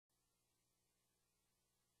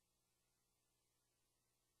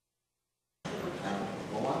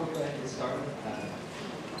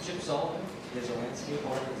landscape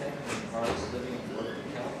architect and artist living and working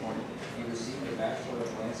in California. He received a Bachelor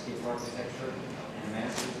of Landscape Architecture and a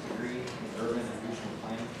Master's degree in Urban and Regional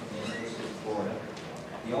Planning from the University of Florida.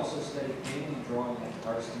 He also studied painting and drawing at the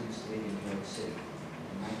Art Students League in New York City.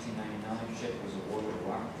 In 1999, Chip was awarded a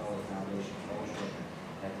Rockefeller Foundation Fellowship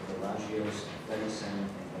at the Bellagio Study Center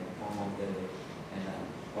in Lake Como, Italy, and a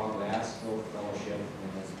Boglasco Fellowship in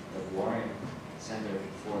the Guardian Center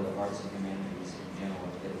for the Arts and Humanities in Genoa,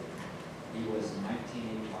 Italy. He was a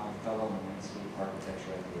 1985 Fellow in Landscape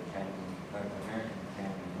Architecture at the American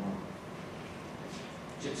Academy of North.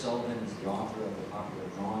 Chip Sullivan is the author of the popular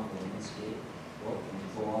Drawing the Landscape book and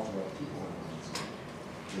co-author of People in the Landscape.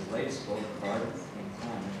 His latest book, Garden and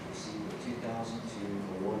Climate, received the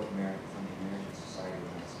 2002 Award of Merit from the American Society of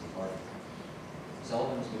Landscape Architects.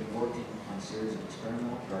 Sullivan has been working on a series of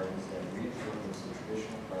experimental gardens that reinforce the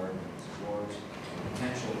traditional garden and explores the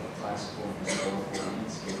potential of classical and historical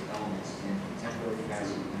landscape elements in contemporary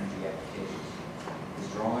passive energy applications. His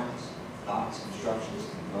drawings, box constructions,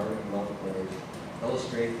 and garden level layers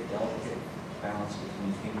illustrate the delicate balance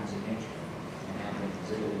between humans and nature and have been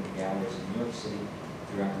exhibited in galleries in New York City,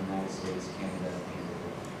 throughout the United States, Canada, and the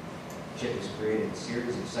world. Chip has created a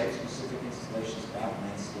series of site-specific installations about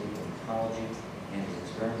landscape and ecology, and his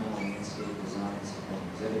experimental landscape designs have been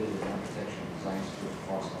exhibited in Architecture and Design School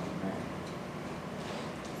across North America.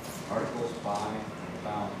 Articles by and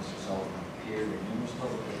about Mr. Sullivan appeared in numerous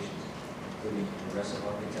publications, including Progressive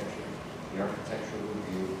Architecture, the Architectural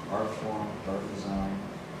Review, Art Forum, Art Design,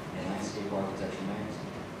 and Landscape Architecture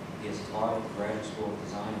magazine. He has taught at the Graduate School of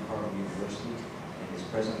Design at Harvard University, and is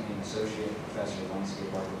presently an Associate Professor of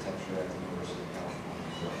Landscape Architecture at the University of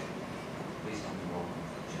California. Please help me welcome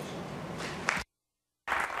Chip Sullivan.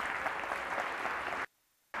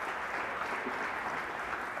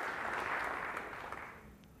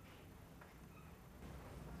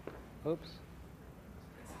 Oops.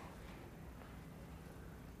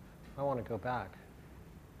 I want to go back.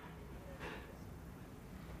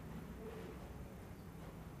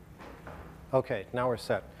 Okay, now we're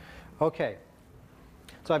set. Okay.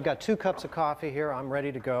 So I've got 2 cups of coffee here. I'm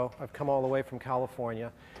ready to go. I've come all the way from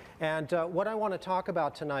California. And what I want to talk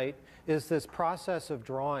about tonight is this process of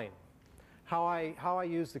drawing, how I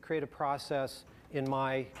use the creative process in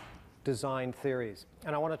my design theories.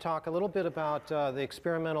 And I want to talk a little bit about the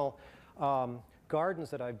experimental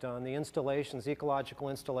gardens that I've done, the installations, ecological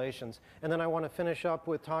installations. And then I want to finish up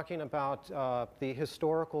with talking about the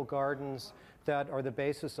historical gardens that are the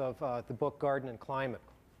basis of the book Garden and Climate.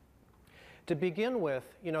 To begin with,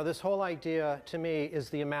 you know, this whole idea to me is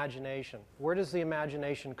the imagination. Where does the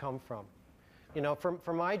imagination come from? You know,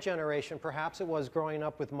 for my generation, perhaps it was growing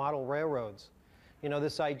up with model railroads. You know,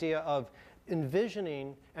 this idea of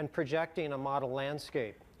envisioning and projecting a model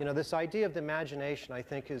landscape. You know, this idea of the imagination, I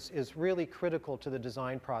think, is really critical to the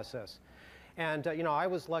design process. And, you know, I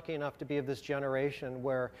was lucky enough to be of this generation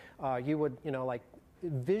where you would, you know, like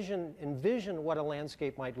envision what a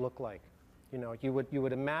landscape might look like. You know, you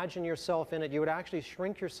would imagine yourself in it. You would actually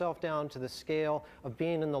shrink yourself down to the scale of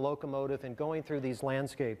being in the locomotive and going through these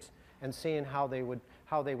landscapes and seeing how they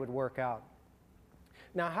would work out.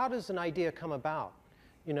 Now, how does an idea come about?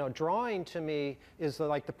 You know, drawing to me is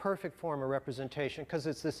like the perfect form of representation because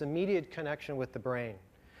it's this immediate connection with the brain.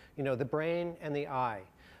 You know, the brain and the eye.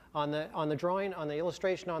 On the drawing, on the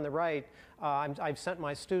illustration on the right, I've sent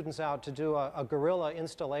my students out to do a guerrilla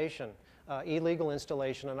installation. Illegal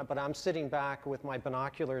installation, but I'm sitting back with my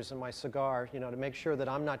binoculars and my cigar, you know, to make sure that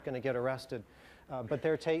I'm not going to get arrested. But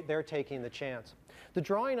they're taking the chance. The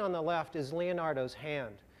drawing on the left is Leonardo's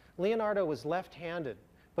hand. Leonardo was left-handed,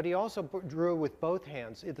 but he also drew with both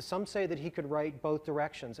hands. Some say that he could write both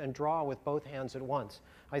directions and draw with both hands at once.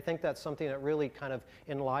 I think that's something that really kind of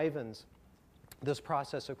enlivens this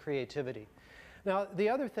process of creativity. Now, the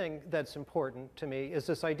other thing that's important to me is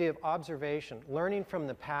this idea of observation, learning from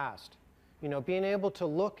the past. You know, being able to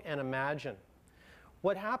look and imagine.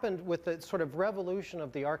 What happened with the sort of revolution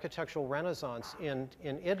of the architectural renaissance in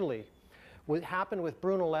Italy happened with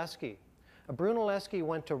Brunelleschi. Brunelleschi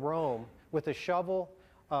went to Rome with a shovel,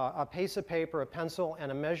 a piece of paper, a pencil,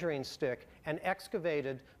 and a measuring stick, and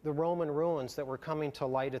excavated the Roman ruins that were coming to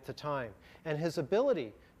light at the time. And his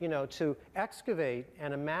ability, you know, to excavate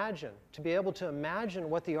and imagine, to be able to imagine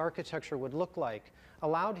what the architecture would look like,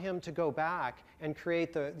 allowed him to go back and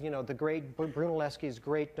create the, you know, the great Brunelleschi's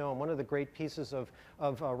Great Dome, one of the great pieces of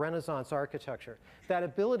Renaissance architecture. That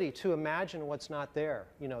ability to imagine what's not there,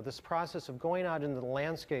 you know, this process of going out into the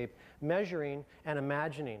landscape, measuring and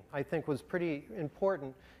imagining, I think was pretty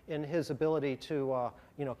important in his ability to,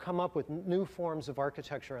 you know, come up with new forms of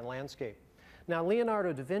architecture and landscape. Now,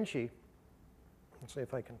 Leonardo da Vinci, let's see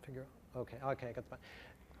if I can figure out. Okay, okay, I got the.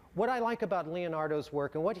 What I like about Leonardo's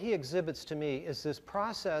work and what he exhibits to me is this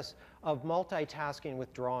process of multitasking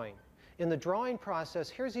with drawing. In the drawing process,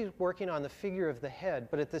 here's he's working on the figure of the head,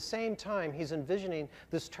 but at the same time he's envisioning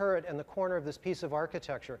this turret and the corner of this piece of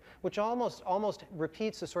architecture, which almost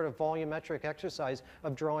repeats the sort of volumetric exercise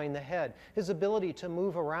of drawing the head. His ability to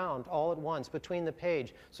move around all at once between the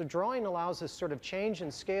page. So drawing allows this sort of change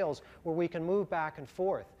in scales where we can move back and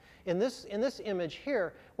forth. In this image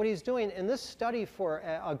here, what he's doing in this study for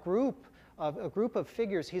a group of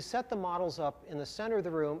figures, he set the models up in the center of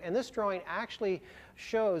the room, and this drawing actually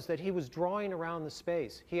shows that he was drawing around the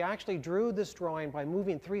space. He actually drew this drawing by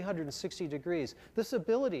moving 360 degrees. This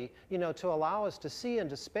ability, to allow us to see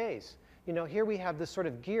into space. Here we have this sort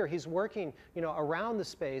of gear. He's working, around the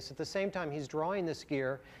space. At the same time, he's drawing this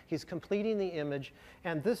gear. He's completing the image,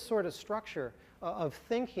 and this sort of structure of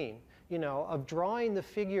thinking, of drawing the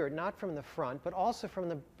figure not from the front, but also from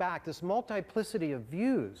the back, this multiplicity of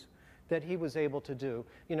views that he was able to do,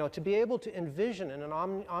 to be able to envision in an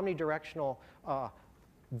omnidirectional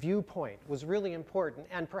viewpoint was really important.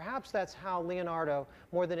 And perhaps that's how Leonardo,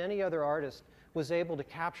 more than any other artist, was able to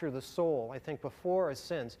capture the soul. I think before or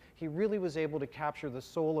since, he really was able to capture the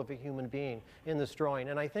soul of a human being in this drawing.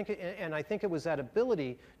 And I think it was that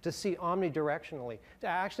ability to see omnidirectionally, to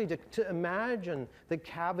actually to imagine the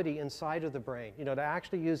cavity inside of the brain, to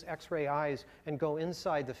actually use X-ray eyes and go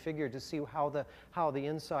inside the figure to see how the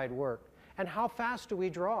inside worked. And how fast do we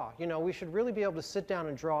draw? We should really be able to sit down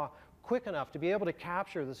and draw quick enough to be able to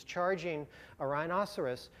capture this charging a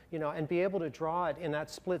rhinoceros, and be able to draw it in that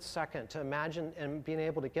split second, to imagine and being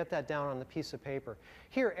able to get that down on the piece of paper.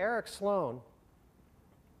 Here, Eric Sloan,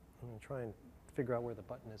 I'm going to try and figure out where the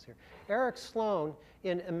button is here. Eric Sloan,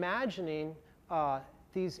 in imagining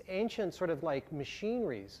these ancient sort of like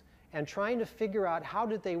machineries and trying to figure out how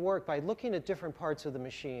did they work by looking at different parts of the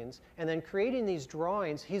machines and then creating these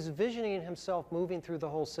drawings, he's visioning himself moving through the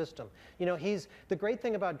whole system. The great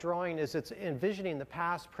thing about drawing is it's envisioning the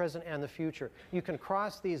past, present, and the future. You can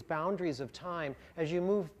cross these boundaries of time as you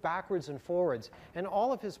move backwards and forwards. And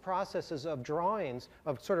all of his processes of drawings,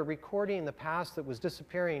 of sort of recording the past that was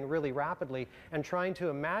disappearing really rapidly and trying to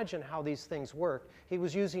imagine how these things work, he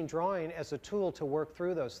was using drawing as a tool to work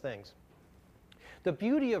through those things. The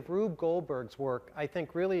beauty of Rube Goldberg's work, I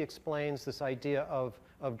think, really explains this idea of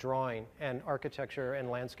drawing and architecture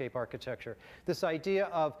and landscape architecture. This idea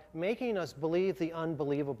of making us believe the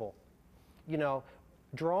unbelievable.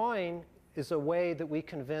 Drawing is a way that we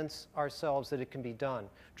convince ourselves that it can be done.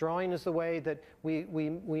 Drawing is the way that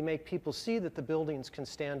we make people see that the buildings can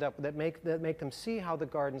stand up, that make them see how the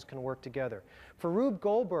gardens can work together. For Rube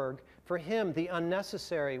Goldberg, for him, the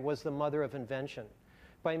unnecessary was the mother of invention.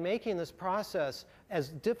 By making this process as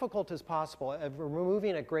difficult as possible, of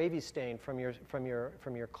removing a gravy stain from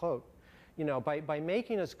your coat, by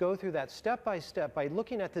making us go through that step by step, by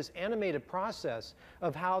looking at this animated process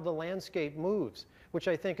of how the landscape moves, which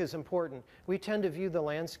I think is important. We tend to view the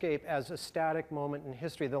landscape as a static moment in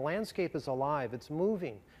history. The landscape is alive, it's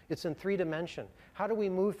moving, it's in 3 dimension. How do we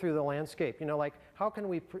move through the landscape? Like how can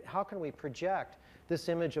we project this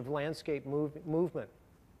image of landscape movement?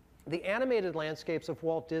 The animated landscapes of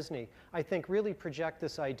Walt Disney, I think, really project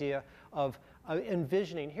this idea of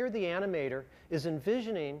envisioning. Here the animator is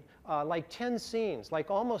envisioning like 10 scenes,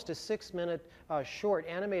 like almost a 6-minute short,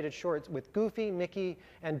 animated short with Goofy, Mickey,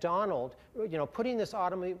 and Donald, putting this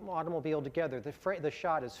automobile together. The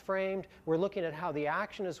shot is framed. We're looking at how the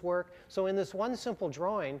action is worked. So in this one simple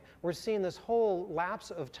drawing, we're seeing this whole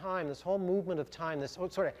lapse of time, this whole movement of time, this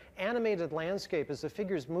sort of animated landscape as the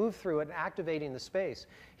figures move through it and activating the space.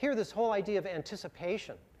 Here, this whole idea of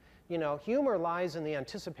anticipation. Humor lies in the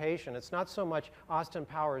anticipation. It's not so much Austin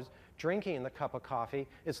Powers drinking the cup of coffee.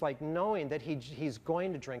 It's like knowing that he's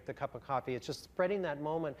going to drink the cup of coffee. It's just spreading that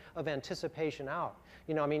moment of anticipation out.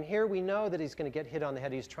 Here we know that he's going to get hit on the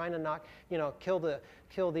head. He's trying to kill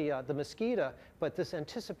the mosquito, but this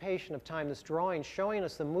anticipation of time, this drawing showing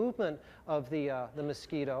us the movement of the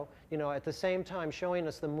mosquito, at the same time showing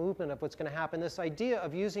us the movement of what's going to happen. This idea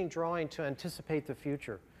of using drawing to anticipate the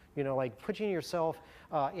future. Like putting yourself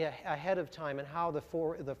ahead of time and how the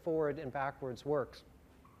forward and backwards works.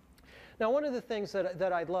 Now, one of the things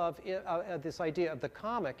that I love, this idea of the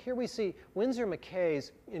comic, here we see Winsor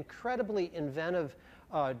McKay's incredibly inventive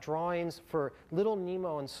drawings for Little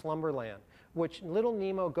Nemo in Slumberland, which Little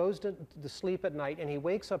Nemo goes to sleep at night and he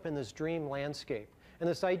wakes up in this dream landscape. And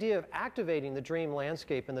this idea of activating the dream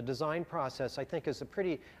landscape in the design process, I think, is a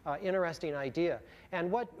pretty interesting idea.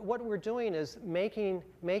 And what we're doing is making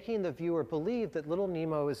the viewer believe that Little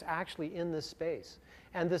Nemo is actually in this space.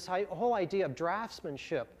 And this whole idea of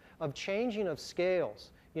draftsmanship, of changing of scales,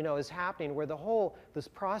 is happening, where this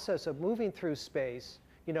process of moving through space,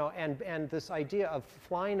 and this idea of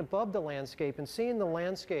flying above the landscape and seeing the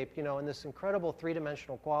landscape, in this incredible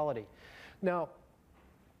three-dimensional quality. Now,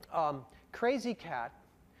 Crazy Cat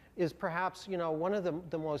is perhaps, one of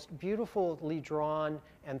the most beautifully drawn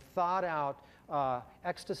and thought out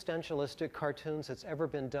existentialistic cartoons that's ever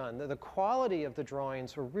been done. The quality of the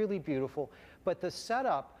drawings are really beautiful, but the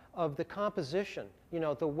setup of the composition,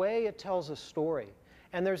 the way it tells a story.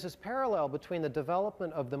 And there's this parallel between the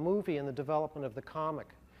development of the movie and the development of the comic.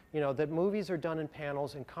 That movies are done in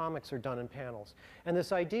panels and comics are done in panels. And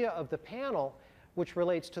this idea of the panel, which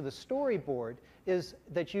relates to the storyboard, is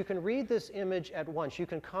that you can read this image at once. You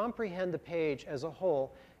can comprehend the page as a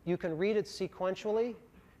whole. You can read it sequentially.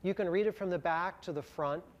 You can read it from the back to the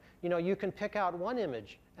front. You can pick out one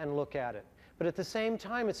image and look at it. But at the same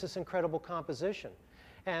time, it's this incredible composition.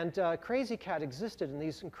 And Crazy Cat existed in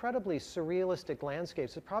these incredibly surrealistic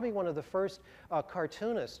landscapes. It's probably one of the first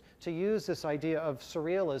cartoonists to use this idea of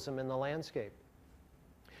surrealism in the landscape.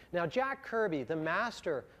 Now, Jack Kirby, the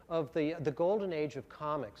master of the golden age of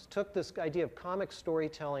comics, took this idea of comic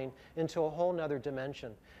storytelling into a whole nother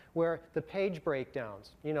dimension, where the page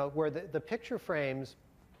breakdowns, where the picture frames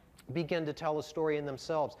begin to tell a story in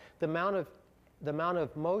themselves. The amount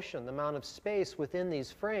of motion, the amount of space within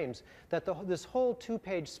these frames, that this whole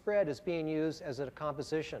two-page spread is being used as a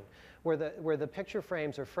composition, where the picture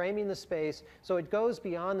frames are framing the space. So it goes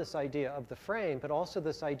beyond this idea of the frame, but also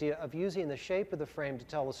this idea of using the shape of the frame to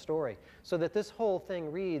tell a story, so that this whole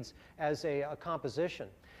thing reads as a composition.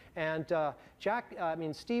 And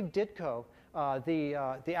Steve Ditko,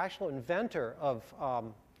 the actual inventor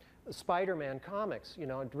of Spider-Man comics,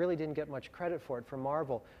 really didn't get much credit for it from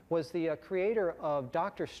Marvel, was the creator of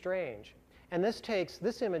Doctor Strange. And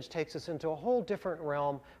this image takes us into a whole different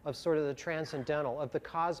realm of sort of the transcendental, of the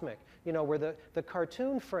cosmic, where the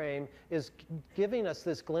cartoon frame is giving us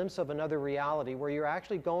this glimpse of another reality, where you're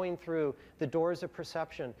actually going through the doors of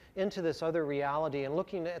perception into this other reality and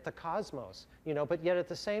looking at the cosmos, but yet at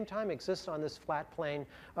the same time exists on this flat plane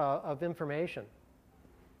of information.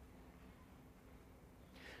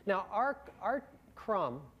 Now, Art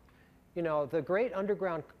Crumb, the great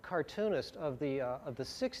underground cartoonist of the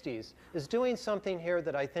 60s, is doing something here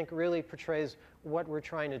that I think really portrays what we're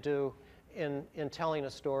trying to do in telling a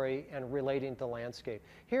story and relating to the landscape.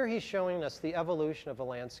 Here he's showing us the evolution of a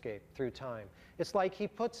landscape through time. It's like he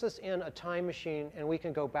puts us in a time machine and we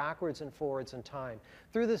can go backwards and forwards in time.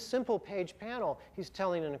 Through this simple page panel, he's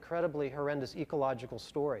telling an incredibly horrendous ecological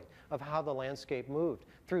story of how the landscape moved.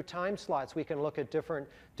 Through time slots, we can look at different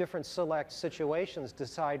select situations,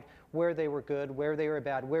 decide where they were good, where they were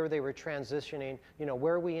bad, where they were transitioning,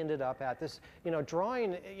 where we ended up at. This,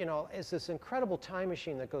 drawing, is this incredible time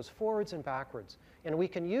machine that goes forwards and backwards. And we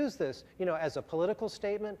can use this, as a political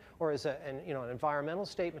statement or as an environmental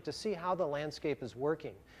statement to see how the landscape is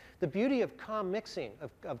working. The beauty of mixing,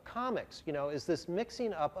 of comics, is this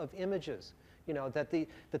mixing up of images, that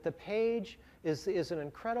the page is an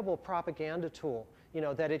incredible propaganda tool,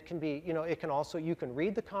 that it can be, it can also, you can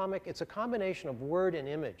read the comic. It's a combination of word and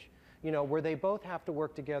image, where they both have to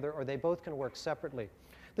work together or they both can work separately.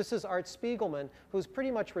 This is Art Spiegelman, who's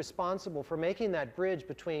pretty much responsible for making that bridge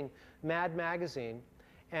between Mad Magazine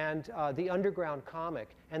and the underground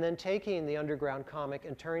comic, and then taking the underground comic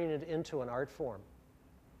and turning it into an art form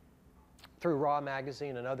through Raw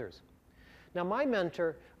Magazine and others. Now, my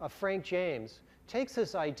mentor, Frank James, takes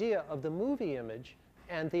this idea of the movie image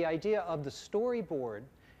and the idea of the storyboard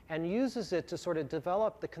and uses it to sort of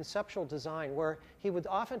develop the conceptual design, where he would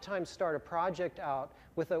oftentimes start a project out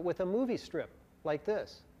with a movie strip like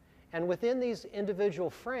this. And within these individual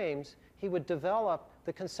frames, he would develop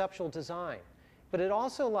the conceptual design. But it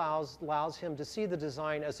also allows him to see the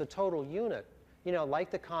design as a total unit,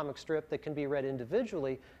 like the comic strip that can be read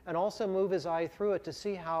individually, and also move his eye through it to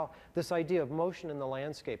see how this idea of motion in the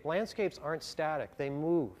landscape. Landscapes aren't static, they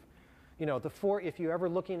move. If you're ever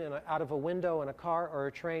looking out of a window in a car or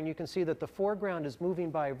a train, you can see that the foreground is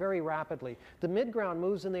moving by very rapidly. The midground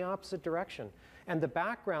moves in the opposite direction. And the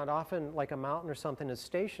background, often like a mountain or something, is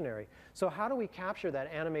stationary. So how do we capture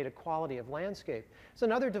that animated quality of landscape? So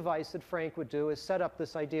another device that Frank would do is set up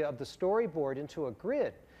this idea of the storyboard into a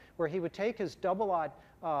grid, where he would take his double-aught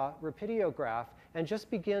rapidograph and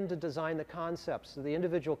just begin to design the concepts, the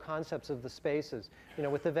individual concepts of the spaces,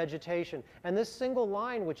 with the vegetation. And this single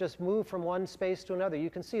line would just move from one space to another. You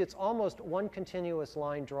can see it's almost one continuous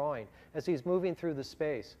line drawing as he's moving through the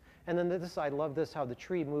space. And then I love this, how the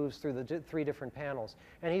tree moves through the three different panels.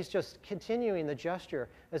 And he's just continuing the gesture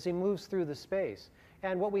as he moves through the space.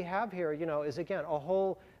 And what we have here, is again, a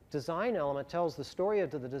whole design element tells the story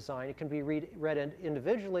of the design. It can be read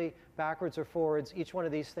individually, backwards or forwards. Each one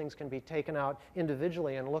of these things can be taken out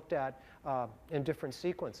individually and looked at in different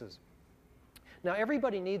sequences. Now,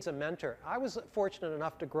 everybody needs a mentor. I was fortunate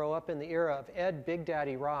enough to grow up in the era of Ed Big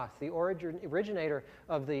Daddy Roth, the originator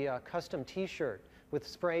of the custom T-shirt with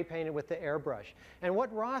spray painted with the airbrush. And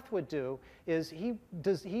what Roth would do is he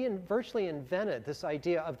virtually invented this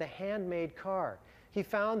idea of the handmade car. He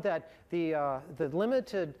found that the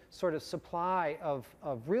limited sort of supply of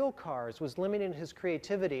real cars was limiting his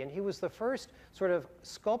creativity, and he was the first sort of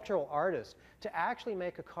sculptural artist to actually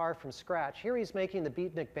make a car from scratch. Here he's making the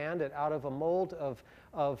Beatnik Bandit out of a mold of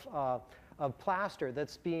plaster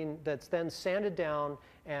that's then sanded down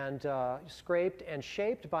and scraped and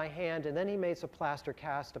shaped by hand, and then he makes a plaster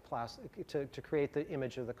cast to create the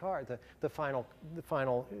image of the car, the final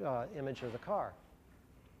image of the car.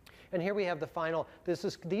 And here we have the final.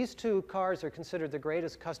 These two cars are considered the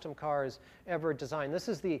greatest custom cars ever designed. This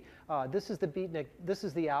is the Beatnik. This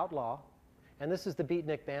is the Outlaw, and this is the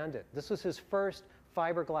Beatnik Bandit. This was his first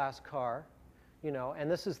fiberglass car, you know. And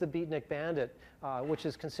this is the Beatnik Bandit, which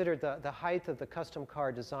is considered the height of the custom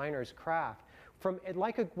car designer's craft.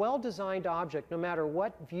 Like a well-designed object, no matter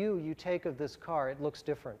what view you take of this car, it looks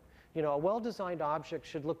different. You know, a well-designed object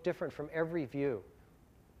should look different from every view.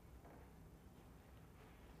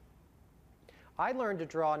 I learned to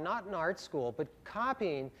draw not in art school, but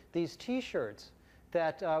copying these T-shirts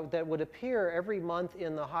that would appear every month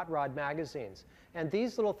in the hot rod magazines. And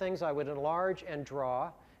these little things I would enlarge and draw.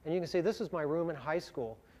 And you can see this is my room in high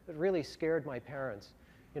school. It really scared my parents.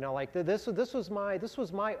 You know, like this was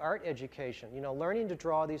my art education. You know, learning to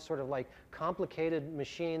draw these sort of like complicated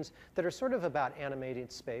machines that are sort of about animating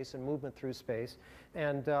space and movement through space.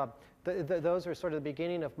 And those are sort of the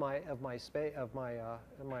beginning of my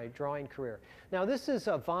drawing career. Now this is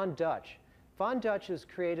Von Dutch. Von Dutch is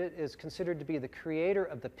considered to be the creator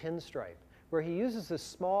of the pinstripe, where he uses this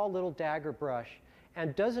small little dagger brush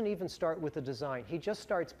and doesn't even start with the design. He just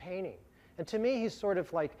starts painting. And to me, he's sort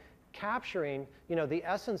of like capturing, you know, the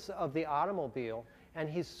essence of the automobile, and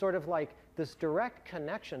he's sort of like this direct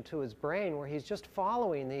connection to his brain where he's just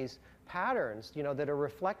following these patterns, you know, that are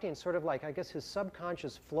reflecting sort of like, I guess, his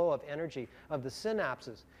subconscious flow of energy of the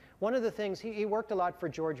synapses. One of the things, he worked a lot for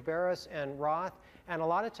George Barris and Roth, and a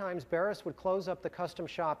lot of times Barris would close up the custom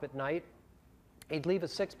shop at night. He'd leave a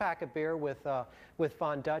six-pack of beer with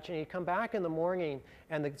Von Dutch, and he'd come back in the morning,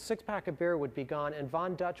 and the six-pack of beer would be gone, and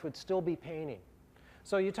Von Dutch would still be painting.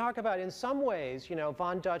 So you talk about, in some ways, you know,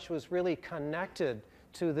 Von Dutch was really connected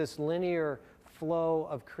to this linear flow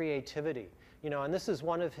of creativity. You know, and this is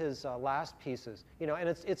one of his last pieces. You know, and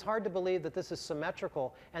it's hard to believe that this is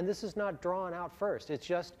symmetrical, and this is not drawn out first. It's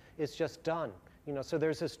just done. You know, so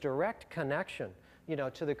there's this direct connection, you know,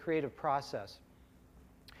 to the creative process.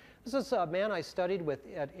 This is a man I studied with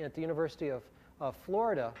at the University of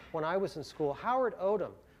Florida when I was in school, Howard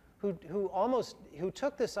Odum, who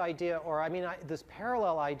took this idea, or I mean, this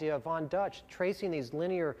parallel idea of Von Dutch, tracing these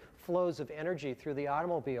linear flows of energy through the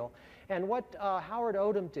automobile. And what Howard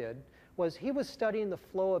Odum did was he was studying the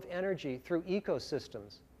flow of energy through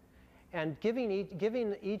ecosystems and giving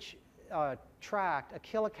each tract a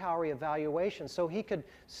kilocalorie evaluation so he could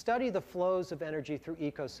study the flows of energy through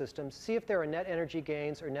ecosystems, see if there are net energy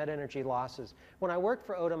gains or net energy losses. When I worked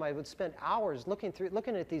for Odum, I would spend hours looking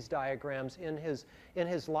at these diagrams in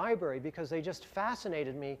his library because they just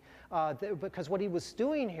fascinated me, because what he was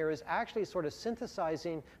doing here is actually sort of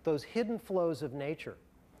synthesizing those hidden flows of nature.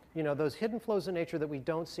 You know, those hidden flows of nature that we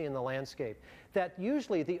don't see in the landscape. That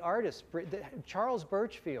usually the artist, Charles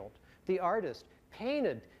Birchfield, the artist,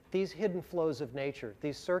 painted these hidden flows of nature,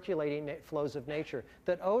 these circulating flows of nature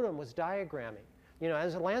that Odum was diagramming. You know,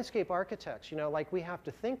 as a landscape architects, you know, like we have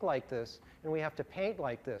to think like this and we have to paint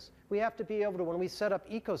like this. We have to be able to, when we set up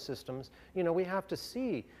ecosystems, you know, we have to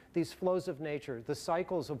see these flows of nature, the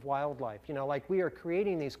cycles of wildlife. You know, like we are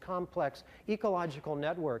creating these complex ecological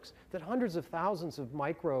networks that hundreds of thousands of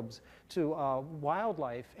microbes to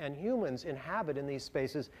wildlife and humans inhabit in these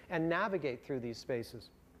spaces and navigate through these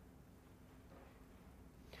spaces.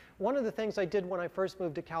 One of the things I did when I first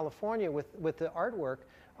moved to California with the artwork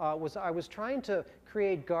was I was trying to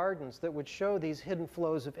create gardens that would show these hidden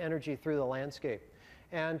flows of energy through the landscape.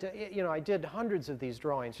 And you know, I did hundreds of these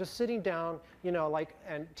drawings, just sitting down, you know, like,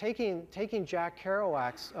 and taking Jack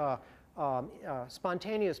Kerouac's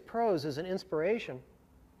spontaneous prose as an inspiration,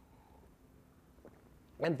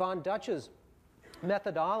 and Von Dutch's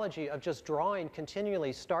methodology of just drawing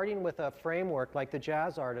continually, starting with a framework like the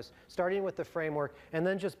jazz artist, starting with the framework, and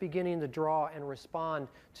then just beginning to draw and respond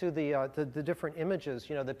to the different images,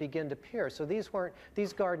 you know, that begin to appear. So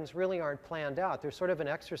these gardens really aren't planned out. They're sort of an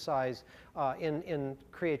exercise in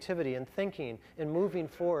creativity and thinking and moving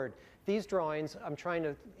forward. These drawings, I'm trying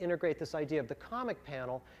to integrate this idea of the comic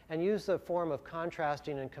panel and use the form of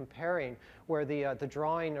contrasting and comparing, where the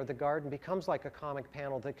drawing or the garden becomes like a comic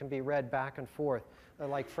panel that can be read back and forth,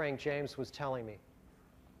 like Frank James was telling me.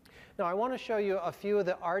 Now, I want to show you a few of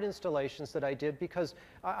the art installations that I did, because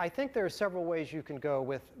I think there are several ways you can go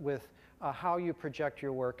with how you project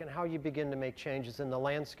your work and how you begin to make changes in the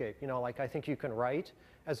landscape. You know, like I think you can write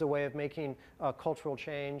as a way of making cultural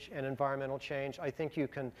change and environmental change. I think you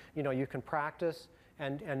can, you know, you can practice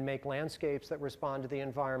and make landscapes that respond to the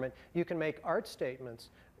environment. You can make art statements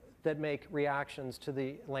that make reactions to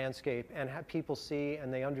the landscape and have people see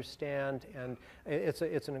and they understand, and it's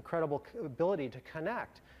an incredible ability to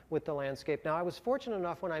connect with the landscape. Now, I was fortunate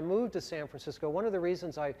enough when I moved to San Francisco, one of the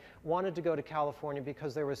reasons I wanted to go to California,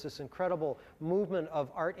 because there was this incredible movement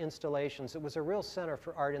of art installations. It was a real center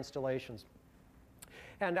for art installations.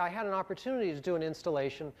 And I had an opportunity to do an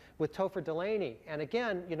installation with Topher Delaney. And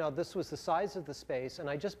again, you know, this was the size of the space, and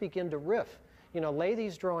I just began to riff, you know, lay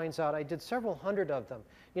these drawings out. I did several hundred of them,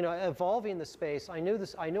 you know, evolving the space. I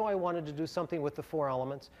knew I wanted to do something with the four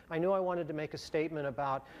elements. I knew I wanted to make a statement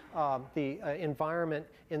about the environment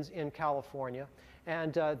in California.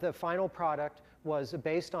 And the final product was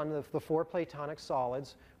based on the four Platonic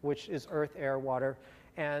solids, which is earth, air, water,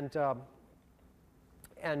 and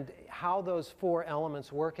how those four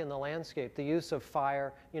elements work in the landscape, the use of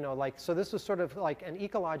fire, you know, like, so this was sort of like an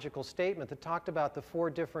ecological statement that talked about the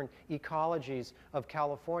four different ecologies of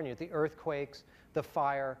California: the earthquakes, the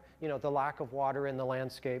fire, you know, the lack of water in the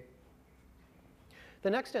landscape.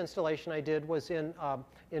 The next installation I did was in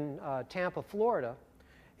Tampa, Florida.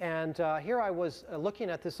 And here I was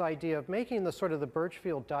looking at this idea of making the sort of the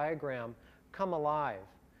Birchfield diagram come alive.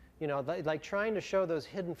 You know, like trying to show those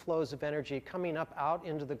hidden flows of energy coming up out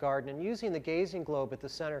into the garden, and using the gazing globe at the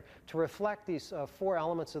center to reflect these four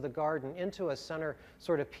elements of the garden into a center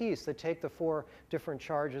sort of piece that take the four different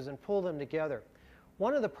charges and pull them together.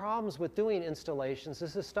 One of the problems with doing installations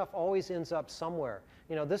is this stuff always ends up somewhere.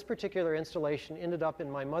 You know, this particular installation ended up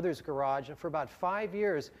in my mother's garage, and for about 5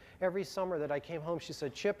 years, every summer that I came home, she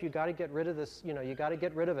said, "Chip, you got to get rid of this, you know, you got to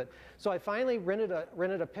get rid of it." So I finally rented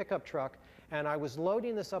a pickup truck, and I was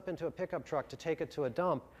loading this up into a pickup truck to take it to a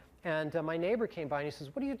dump. And my neighbor came by and he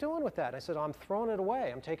says, "What are you doing with that?" I said, "Oh, I'm throwing it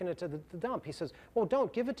away. I'm taking it to the dump." He says, "Well,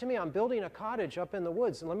 don't give it to me. I'm building a cottage up in the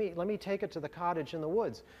woods, and let me take it to the cottage in the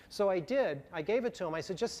woods." So I did. I gave it to him. I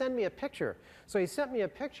said, "Just send me a picture." So he sent me a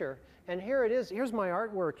picture, and here it is. Here's my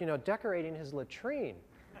artwork, you know, decorating his latrine.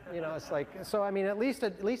 You know, it's like, so I mean, at least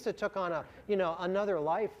it took on a, you know, another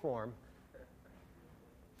life form.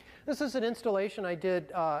 This is an installation I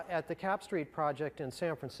did at the Cap Street project in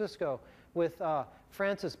San Francisco with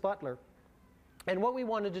Francis Butler. And what we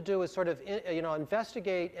wanted to do is sort of, you know,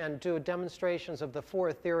 investigate and do demonstrations of the four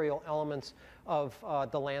ethereal elements of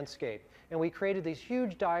the landscape. And we created these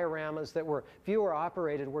huge dioramas that were viewer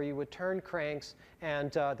operated, where you would turn cranks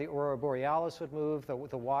and the aurora borealis would move, the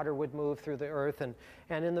water would move through the earth.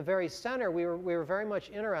 And in the very center, we were very much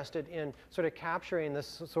interested in sort of capturing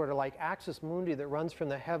this sort of like axis mundi that runs from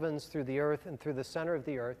the heavens through the earth and through the center of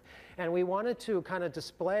the earth. And we wanted to kind of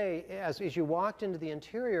display, as you walked into the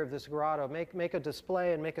interior of this grotto, make a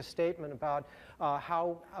display and make a statement about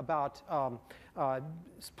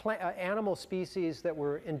animal species that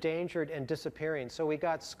were endangered and disappearing. So we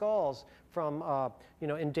got skulls from you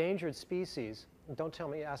know, endangered species. Don't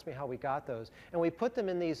ask me how we got those. And we put them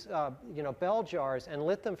in these you know, bell jars and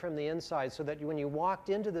lit them from the inside, so that when you walked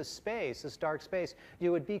into this space, this dark space,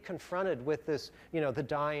 you would be confronted with this, you know, the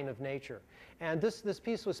dying of nature. And this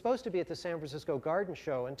piece was supposed to be at the San Francisco Garden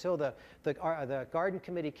Show until the garden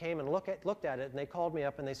committee came and looked at it, and they called me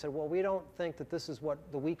up and they said, "Well, we don't think that this is what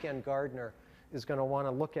the weekend gardener is going to want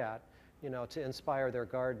to look at, you know, to inspire their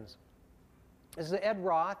gardens." This is Ed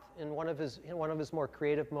Roth in one of his more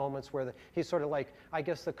creative moments, where he's sort of like, I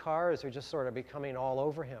guess the cars are just sort of becoming all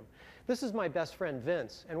over him. This is my best friend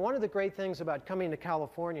Vince, and one of the great things about coming to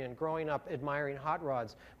California and growing up admiring hot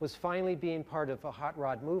rods was finally being part of a hot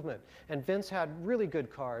rod movement. And Vince had really good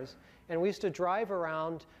cars, and we used to drive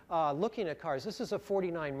around looking at cars. This is a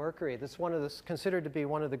 49 Mercury. This is considered to be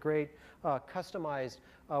one of the great customized,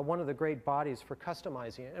 one of the great bodies for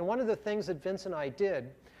customizing it. And one of the things that Vince and I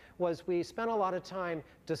did was we spent a lot of time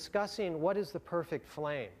discussing what is the perfect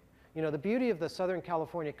flame. You know, the beauty of the Southern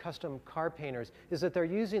California custom car painters is that they're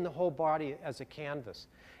using the whole body as a canvas.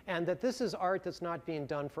 And that this is art that's not being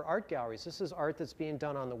done for art galleries. This is art that's being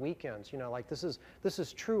done on the weekends. You know, like this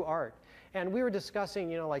is true art. And we were discussing,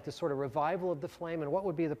 you know, like this sort of revival of the flame and what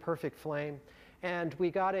would be the perfect flame. And we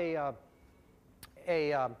got an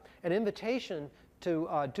invitation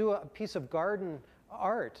to do a piece of garden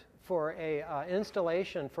art for an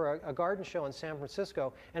installation for a garden show in San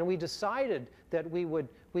Francisco, and we decided that we would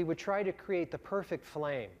try to create the perfect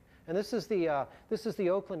flame. And this is the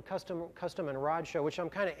Oakland Custom and Rod Show, which I'm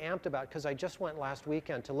kind of amped about because I just went last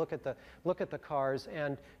weekend to look at the cars,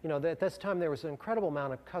 and you know, at this time there was an incredible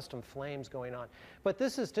amount of custom flames going on. But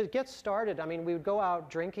this is to get started. I mean, we would go out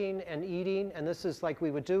drinking and eating, and this is like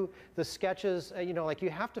we would do the sketches. You know, like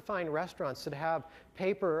you have to find restaurants that have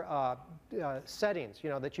paper settings, you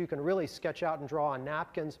know, that you can really sketch out and draw on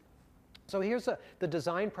napkins. So here's the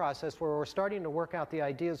design process where we're starting to work out the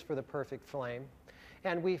ideas for the perfect flame.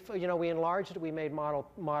 And we enlarged it. We made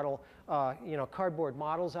cardboard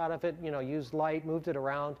models out of it. You know, used light, moved it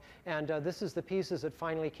around, and this is the pieces that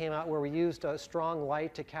finally came out where we used a strong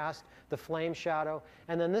light to cast the flame shadow.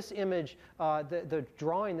 And then this image, the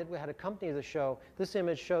drawing that we had accompanied the show, this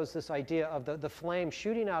image shows this idea of the flame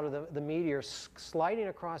shooting out of the meteor, sliding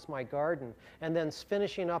across my garden, and then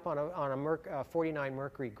finishing up on a 49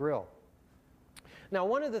 Mercury grill. Now,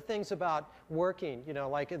 one of the things about working, you know,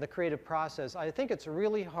 like in the creative process, I think it's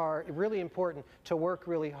really important to work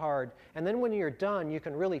really hard. And then when you're done, you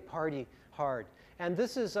can really party hard. And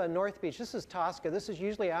this is North Beach. This is Tosca. This is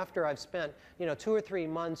usually after I've spent, you know, 2 or 3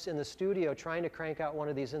 months in the studio trying to crank out one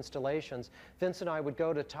of these installations. Vince and I would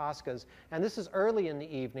go to Tosca's. And this is early in the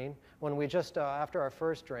evening when we just, after our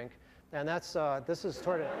first drink. And this is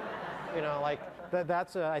sort of, you know, like,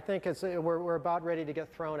 I think we're about ready to get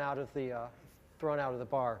thrown out of the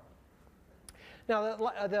bar. Now,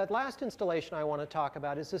 the last installation I want to talk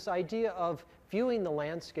about is this idea of viewing the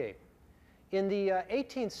landscape. In the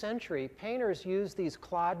 18th century, painters used these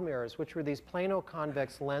clod mirrors, which were these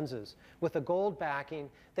plano-convex lenses with a gold backing.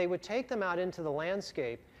 They would take them out into the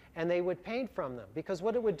landscape, and they would paint from them, because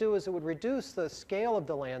what it would do is it would reduce the scale of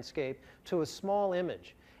the landscape to a small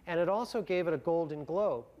image. And it also gave it a golden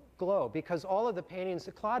glow, because all of the paintings,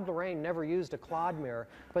 Claude Lorraine never used a Claude mirror,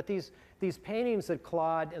 but these paintings that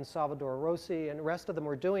Claude and Salvador Rossi and the rest of them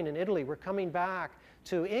were doing in Italy were coming back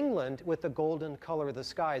to England with the golden color of the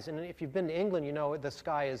skies. And if you've been to England, you know the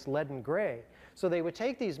sky is leaden gray. So they would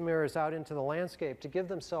take these mirrors out into the landscape to give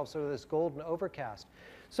themselves sort of this golden overcast.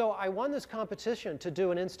 So I won this competition to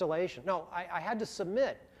do an installation. No, I had to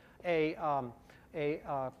submit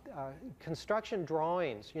construction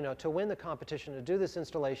drawings, you know, to win the competition to do this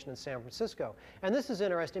installation in San Francisco. And this is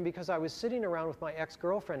interesting because I was sitting around with my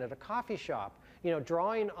ex-girlfriend at a coffee shop, you know,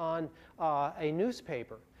 drawing on a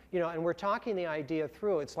newspaper, you know, and we're talking the idea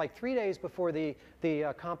through. It's like 3 days before the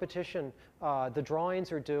competition, the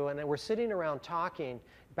drawings are due, and then we're sitting around talking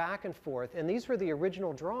back and forth. And these were the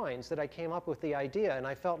original drawings that I came up with the idea, and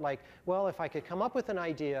I felt like, well, if I could come up with an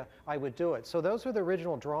idea, I would do it. So those were the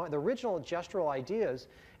original gestural ideas.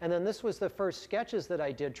 And then this was the first sketches that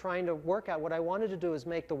I did, trying to work out what I wanted to do is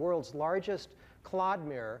make the world's largest Claude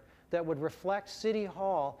mirror that would reflect City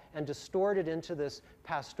Hall and distort it into this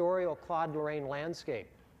pastoral Claude Lorraine landscape.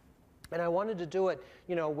 And I wanted to do it,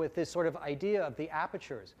 you know, with this sort of idea of the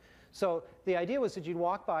apertures. So the idea was that you'd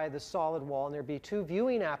walk by the solid wall, and there'd be 2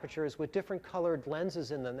 viewing apertures with different colored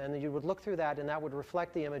lenses in them, and then you would look through that, and that would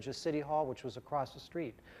reflect the image of City Hall, which was across the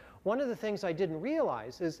street. One of the things I didn't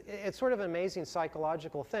realize is it's sort of an amazing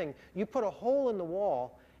psychological thing. You put a hole in the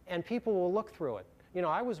wall, and people will look through it. You know,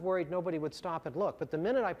 I was worried nobody would stop and look, but the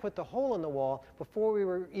minute I put the hole in the wall, before we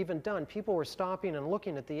were even done, people were stopping and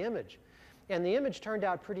looking at the image. And the image turned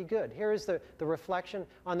out pretty good. Here is the reflection.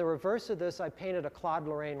 On the reverse of this, I painted a Claude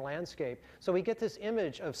Lorraine landscape. So we get this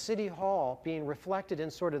image of City Hall being reflected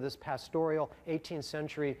in sort of this pastoral 18th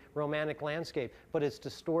century romantic landscape, but it's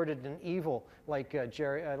distorted and evil, like you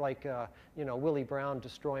know, Willie Brown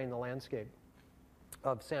destroying the landscape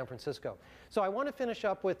of San Francisco. So I want to finish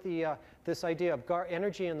up with this idea of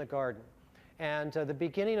energy in the garden. And the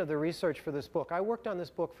beginning of the research for this book. I worked on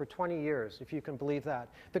this book for 20 years, if you can believe that.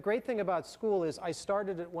 The great thing about school is I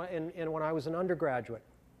started it when I was an undergraduate.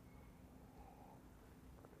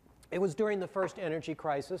 It was during the first energy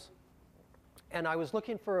crisis, and I was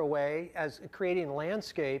looking for a way as creating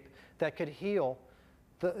landscape that could heal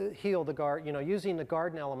the garden, you know, using the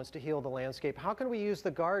garden elements to heal the landscape. How can we use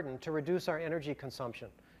the garden to reduce our energy consumption?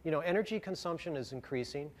 You know, energy consumption is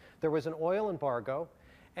increasing. There was an oil embargo.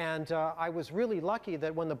 And I was really lucky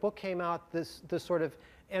that when the book came out, this sort of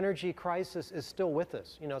energy crisis is still with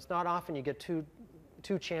us. You know, it's not often you get two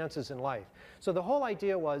two chances in life. So the whole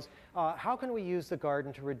idea was, how can we use the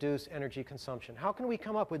garden to reduce energy consumption? How can we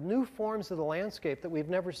come up with new forms of the landscape that we've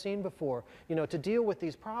never seen before, to deal with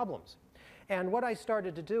these problems? And what I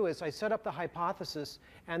started to do is I set up the hypothesis,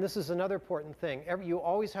 and this is another important thing. You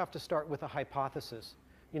always have to start with a hypothesis.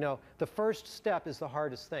 The first step is the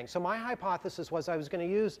hardest thing. So my hypothesis was I was going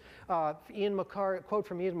to use quote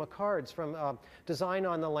from Ian McCard's from Design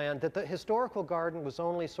on the Land, that the historical garden was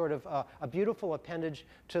only sort of a beautiful appendage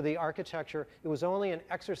to the architecture. It was only an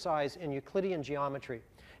exercise in Euclidean geometry.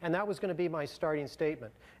 And that was going to be my starting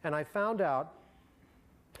statement. And I found out,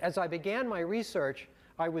 as I began my research,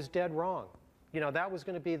 I was dead wrong. That was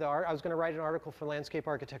going to be I was going to write an article for Landscape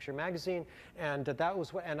Architecture magazine, and that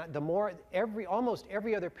was what, and almost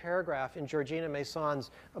every other paragraph in Georgina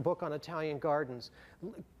Mason's book on Italian gardens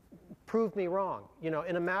proved me wrong.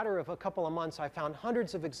 In a matter of a couple of months, I found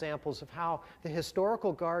hundreds of examples of how the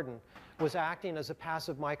historical garden was acting as a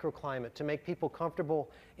passive microclimate to make people comfortable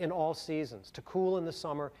in all seasons, to cool in the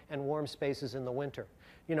summer and warm spaces in the winter.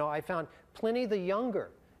 I found Pliny the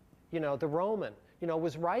Younger, the Roman,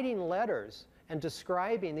 was writing letters and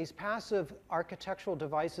describing these passive architectural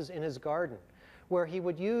devices in his garden, where he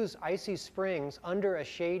would use icy springs under a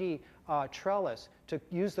shady trellis to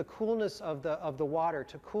use the coolness of the water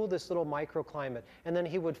to cool this little microclimate. And then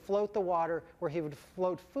he would float the water, where he would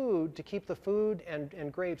float food to keep the food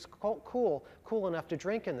and grapes cool enough to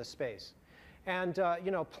drink in the space. And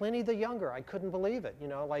Pliny the Younger, I couldn't believe it.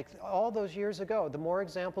 Like all those years ago, the more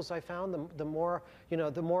examples I found, the more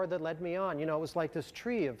that led me on. It was like this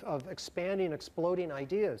tree of expanding, exploding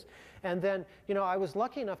ideas. And then, I was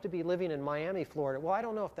lucky enough to be living in Miami, Florida. Well, I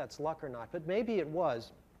don't know if that's luck or not, but maybe it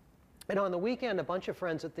was. And on the weekend, a bunch of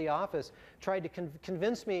friends at the office tried to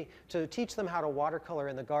convince me to teach them how to watercolor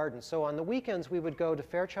in the garden. So on the weekends, we would go to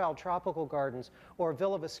Fairchild Tropical Gardens or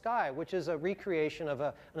Villa Viscaya, which is a recreation of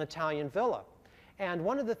an Italian villa. And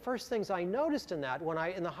one of the first things I noticed in that,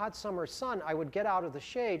 in the hot summer sun, I would get out of the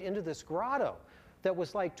shade into this grotto that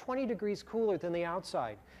was like 20 degrees cooler than the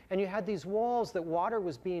outside. And you had these walls that water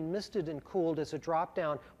was being misted and cooled as it dropped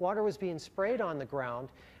down. Water was being sprayed on the ground.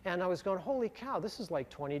 And I was going, holy cow, this is like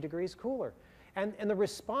 20 degrees cooler. And the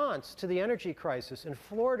response to the energy crisis, in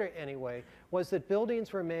Florida anyway, was that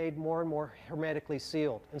buildings were made more and more hermetically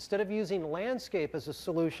sealed. Instead of using landscape as a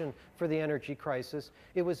solution for the energy crisis,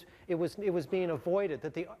 it was being avoided,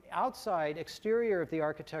 that the outside exterior of the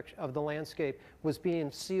architecture of the landscape was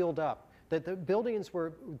being sealed up. That the buildings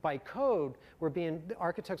were, by code,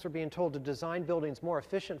 architects were being told to design buildings more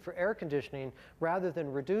efficient for air conditioning rather than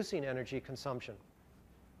reducing energy consumption.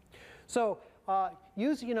 So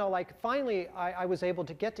finally, I was able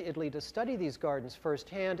to get to Italy to study these gardens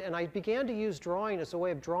firsthand, and I began to use drawing as a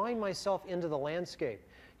way of drawing myself into the landscape.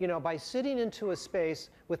 By sitting into a space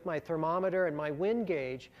with my thermometer and my wind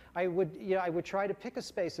gauge, I would try to pick a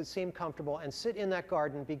space that seemed comfortable and sit in that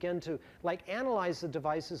garden, begin to analyze the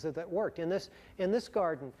devices that worked. In this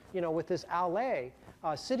garden, with this allée,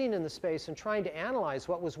 sitting in the space and trying to analyze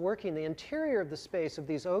what was working. The interior of the space of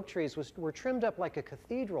these oak trees were trimmed up like a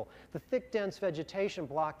cathedral. The thick, dense vegetation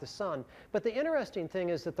blocked the sun. But the interesting thing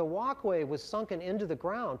is that the walkway was sunken into the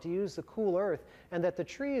ground to use the cool earth, and that the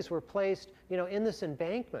trees were placed in this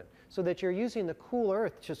embankment, so that you're using the cool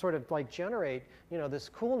earth to sort of generate this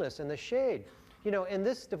coolness and the shade. In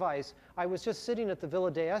this device, I was just sitting at the Villa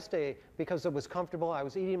d'Este because it was comfortable. I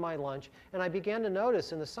was eating my lunch, and I began to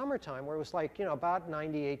notice in the summertime, where it was about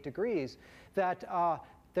 98 degrees, that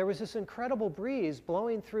there was this incredible breeze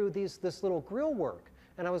blowing through this little grill work.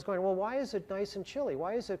 And I was going, well, why is it nice and chilly?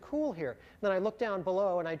 Why is it cool here? And then I looked down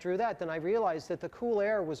below and I drew that. Then I realized that the cool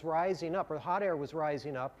air was rising up, or the hot air was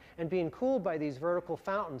rising up and being cooled by these vertical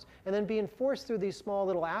fountains, and then being forced through these small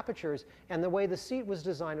little apertures. And the way the seat was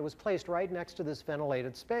designed, it was placed right next to this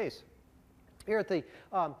ventilated space. Here at the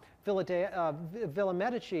Villa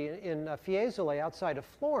Medici in Fiesole outside of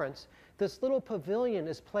Florence, this little pavilion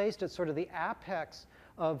is placed at sort of the apex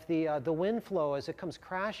of the wind flow as it comes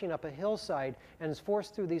crashing up a hillside and is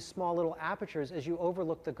forced through these small little apertures as you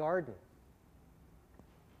overlook the garden.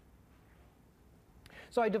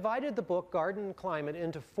 So I divided the book, Garden and Climate,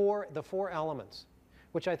 into the four elements,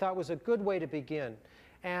 which I thought was a good way to begin.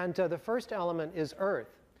 And the first element is earth.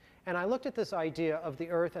 And I looked at this idea of the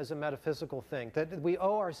earth as a metaphysical thing, that we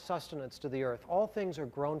owe our sustenance to the earth. All things are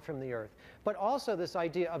grown from the earth. But also this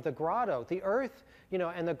idea of the grotto, the earth,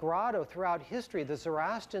 and the grotto throughout history. The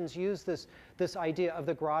Zoroastrians used this idea of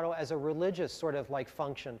the grotto as a religious sort of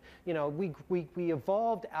function. We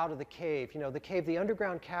evolved out of the cave. The cave, the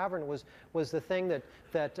underground cavern was the thing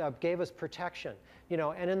that gave us protection.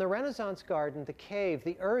 And in the Renaissance garden, the cave,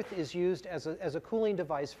 the earth is used as a cooling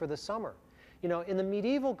device for the summer. You know, in the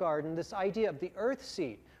medieval garden, this idea of the earth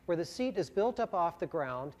seat, where the seat is built up off the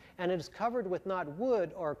ground and it is covered with not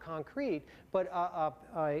wood or concrete, but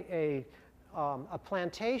a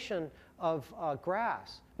plantation of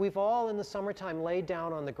grass. We've all in the summertime laid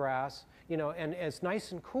down on the grass, you know, and it's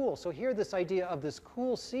nice and cool. So here this idea of this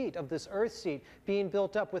cool seat, of this earth seat, being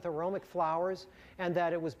built up with aromatic flowers, and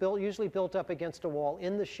that it was usually built up against a wall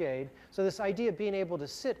in the shade. So this idea of being able to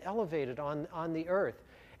sit elevated on the earth.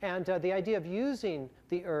 And the idea of using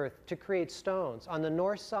the earth to create stones. On the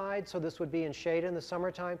north side, so this would be in shade in the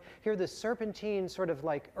summertime, here this serpentine sort of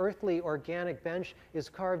like earthly organic bench is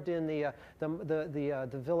carved in the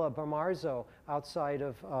Villa Bermarzo outside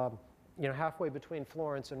of, you know, halfway between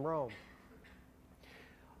Florence and Rome.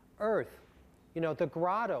 Earth, you know, the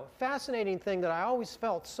grotto, fascinating thing that I always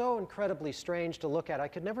felt so incredibly strange to look at. I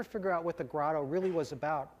could never figure out what the grotto really was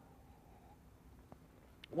about.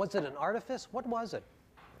 Was it an artifice? What was it?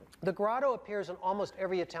 The grotto appears in almost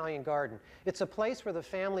every Italian garden. It's a place where the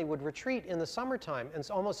family would retreat in the summertime and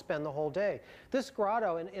almost spend the whole day. This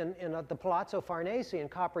grotto in the Palazzo Farnese in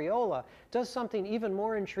Capriola does something even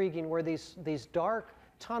more intriguing, where these dark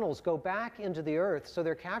tunnels go back into the earth, so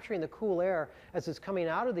they're capturing the cool air as it's coming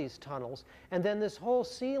out of these tunnels. And then this whole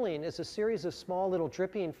ceiling is a series of small little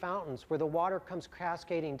dripping fountains where the water comes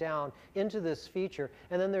cascading down into this feature.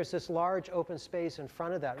 And then there's this large open space in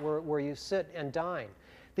front of that where you sit and dine.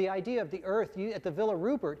 The idea of the earth, at the Villa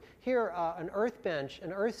Rupert, here an earth bench,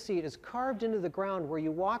 an earth seat is carved into the ground where you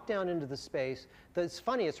walk down into the space. It's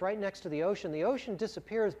funny, it's right next to the ocean. The ocean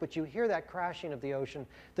disappears, but you hear that crashing of the ocean.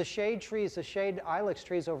 The shade trees, the shade ilex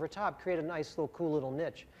trees over top create a nice little cool little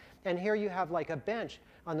niche. And here you have like a bench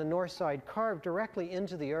on the north side carved directly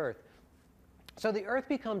into the earth. So the earth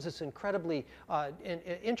becomes this incredibly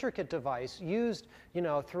intricate device used, you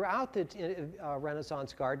know, throughout the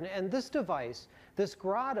Renaissance garden. And this device, this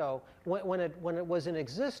grotto, when it was in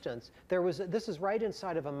existence, this is right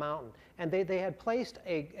inside of a mountain, and they had placed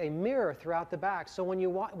a mirror throughout the back. So when you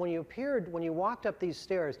walked up these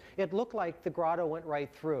stairs, it looked like the grotto went right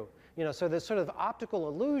through. You know, so there's sort of optical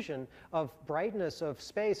illusion of brightness of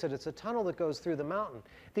space, that it's a tunnel that goes through the mountain.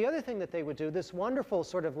 The other thing that they would do, this wonderful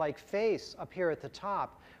sort of like face up here at the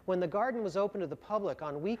top, when the garden was open to the public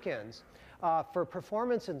on weekends for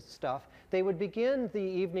performance and stuff, they would begin the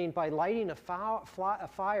evening by lighting a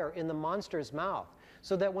fire in the monster's mouth,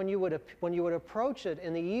 so that when you would approach it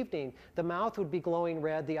in the evening, the mouth would be glowing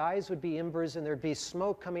red, the eyes would be embers, and there'd be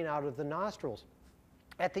smoke coming out of the nostrils.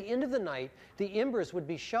 At the end of the night, the embers would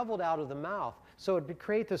be shoveled out of the mouth, so it would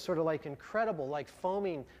create this sort of like incredible, like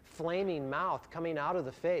foaming, flaming mouth coming out of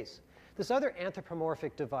the face. This other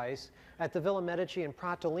anthropomorphic device at the Villa Medici in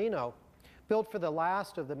Pratolino, built for the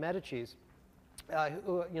last of the Medicis,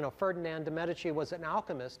 you know, Ferdinand de' Medici was an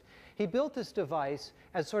alchemist. He built this device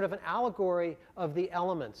as sort of an allegory of the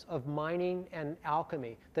elements of mining and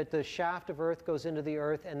alchemy, that the shaft of earth goes into the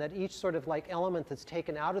earth, and that each sort of like element that's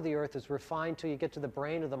taken out of the earth is refined till you get to the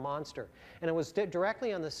brain of the monster. And it was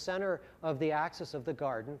directly on the center of the axis of the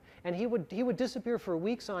garden. And he would disappear for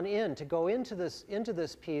weeks on end to go into this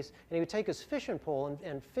piece, and he would take his fishing pole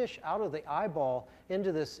and fish out of the eyeball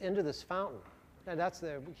into this fountain. And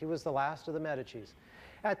he was the last of the Medicis.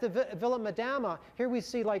 At the Villa Madama, here we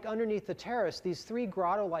see, like underneath the terrace, these three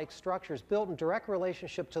grotto-like structures built in direct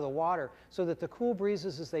relationship to the water, so that the cool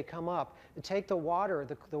breezes as they come up take the water,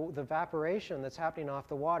 the evaporation that's happening off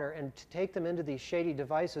the water, and take them into these shady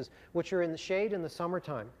devices, which are in the shade in the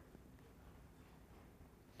summertime.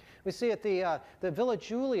 We see at the Villa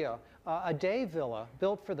Giulia, a day villa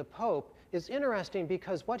built for the Pope, is interesting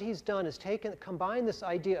because what he's done is combined this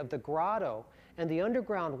idea of the grotto and the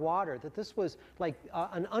underground water, that this was like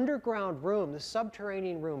an underground room, the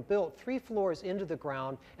subterranean room built 3 floors into the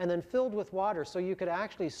ground and then filled with water, so you could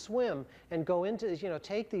actually swim and go into, you know,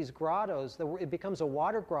 take these grottos. It becomes a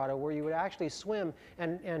water grotto where you would actually swim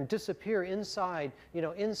and disappear inside, you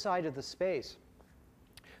know, inside of the space.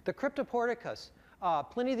 The Cryptoporticus.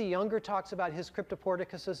 Pliny the Younger talks about his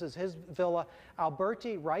cryptoporticuses as his villa.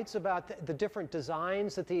 Alberti writes about the different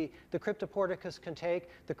designs that the cryptoporticus can take.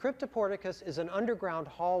 The cryptoporticus is an underground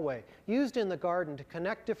hallway used in the garden to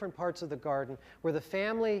connect different parts of the garden, where the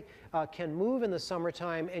family can move in the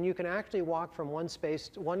summertime, and you can actually walk from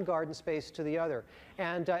one garden space to the other.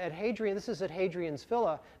 And at Hadrian, this is at Hadrian's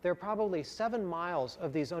villa, there are probably 7 miles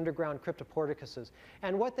of these underground cryptoporticuses.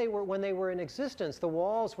 And when they were in existence, the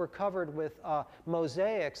walls were covered with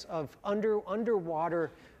mosaics of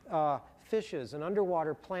underwater fishes and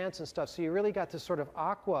underwater plants and stuff. So you really got this sort of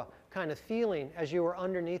aqua kind of feeling as you were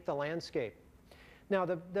underneath the landscape. Now,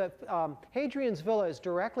 Hadrian's villa is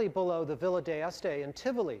directly below the Villa d'Este in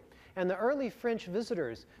Tivoli. And the early French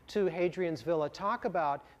visitors to Hadrian's villa talk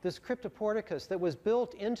about this cryptoporticus that was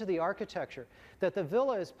built into the architecture, that the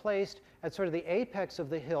villa is placed at sort of the apex of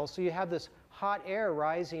the hill, so you have this hot air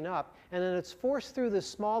rising up, and then it's forced through this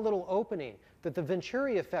small little opening, that the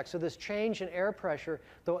Venturi effect, so this change in air pressure,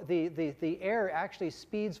 the air actually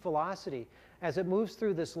speeds velocity as it moves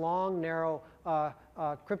through this long, narrow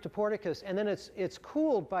cryptoporticus, and then it's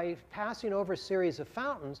cooled by passing over a series of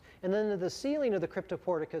fountains, and then at the ceiling of the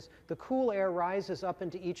cryptoporticus, the cool air rises up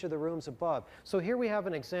into each of the rooms above. So here we have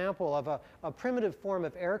an example of a primitive form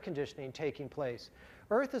of air conditioning taking place.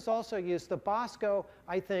 Earth is also used. The bosco,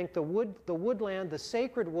 I think, the woodland, the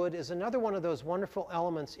sacred wood is another one of those wonderful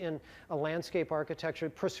elements in a landscape architecture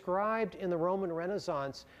prescribed in the Roman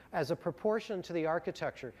Renaissance as a proportion to the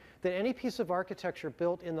architecture. That any piece of architecture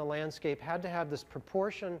built in the landscape had to have this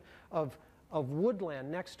proportion of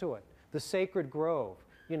woodland next to it, the sacred grove,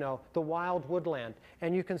 you know, the wild woodland.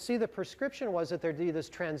 And you can see the prescription was that there'd be this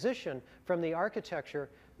transition from the architecture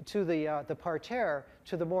to the parterre,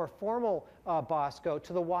 to the more formal bosco,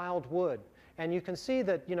 to the wild wood. And you can see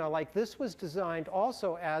that, you know, like this was designed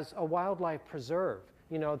also as a wildlife preserve,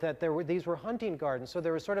 you know, that these were hunting gardens. So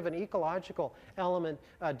there was sort of an ecological element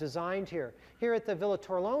designed here. Here at the Villa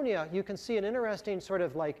Torlonia, you can see an interesting sort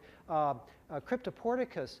of like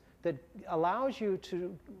cryptoporticus that allows you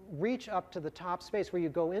to reach up to the top space where you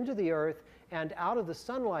go into the earth and out of the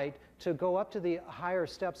sunlight to go up to the higher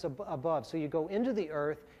steps above. So you go into the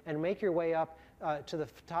earth and make your way up to the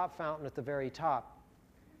top fountain at the very top.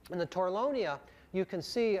 In the Torlonia, you can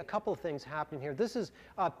see a couple of things happening here. This is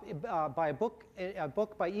by a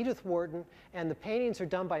book by Edith Wharton, and the paintings are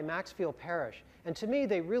done by Maxfield Parrish. And to me,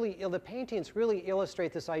 the paintings really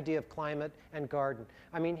illustrate this idea of climate and garden.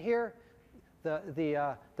 I mean, here,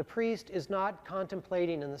 the priest is not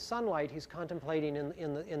contemplating in the sunlight, he's contemplating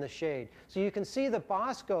in the shade. So you can see the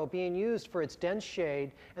bosco being used for its dense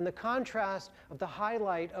shade, and the contrast of the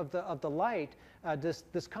highlight of the light,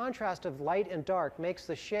 this contrast of light and dark makes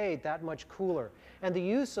the shade that much cooler. And the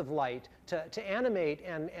use of light to animate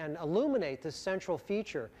and illuminate this central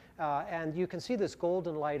feature. And you can see this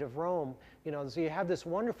golden light of Rome. You know, so you have this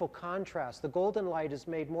wonderful contrast. The golden light is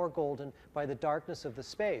made more golden by the darkness of the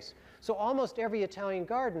space. So almost every Italian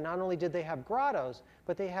garden, not only did they have grottos,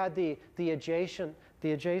 but they had the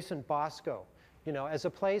adjacent bosco, you know, as a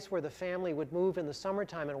place where the family would move in the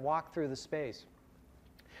summertime and walk through the space.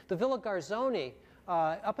 The Villa Garzoni,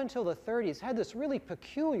 up until the 30s, had this really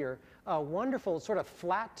peculiar, wonderful sort of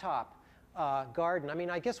flat top garden. I mean,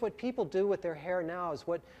 I guess what people do with their hair now is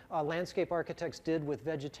what landscape architects did with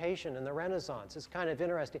vegetation in the Renaissance. It's kind of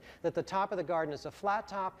interesting that the top of the garden is a flat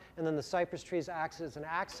top, and then the cypress trees act as an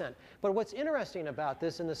accent. But what's interesting about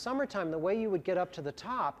this, in the summertime, the way you would get up to the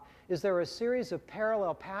top is there were a series of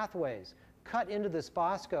parallel pathways cut into this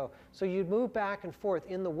bosco. So you'd move back and forth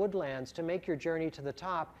in the woodlands to make your journey to the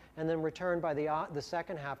top, and then return by the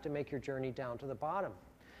second half to make your journey down to the bottom.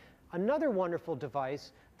 Another wonderful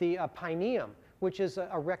device, the pineum, which is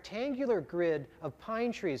a rectangular grid of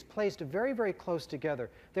pine trees placed very, very close together.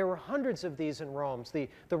 There were hundreds of these in Rome.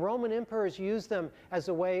 The Roman emperors used them as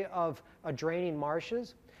a way of draining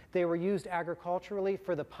marshes. They were used agriculturally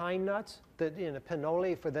for the pine nuts, the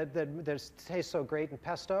pinoli, that taste so great in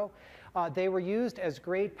pesto. They were used as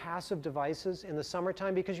great passive devices in the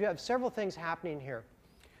summertime because you have several things happening here.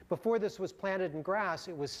 Before this was planted in grass,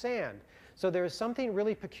 it was sand. So there is something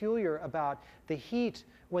really peculiar about the heat.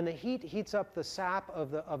 When the heat heats up the sap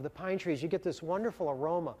of the pine trees, you get this wonderful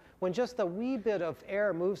aroma. When just a wee bit of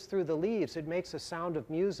air moves through the leaves, it makes a sound of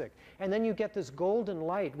music. And then you get this golden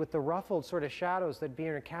light with the ruffled sort of shadows that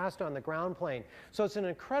being cast on the ground plane. So it's an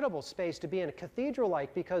incredible space to be in, a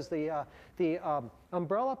cathedral-like, because the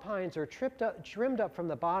umbrella pines are trimmed up from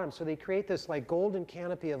the bottom, so they create this like golden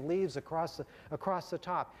canopy of leaves across the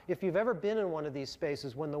top. If you've ever been in one of these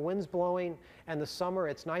spaces, when the wind's blowing and the summer,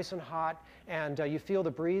 it's nice and hot, and you feel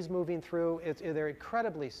the breeze moving through, they're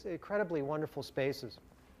incredibly wonderful spaces.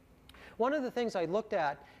 One of the things I looked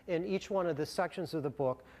at in each one of the sections of the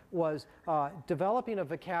book was developing a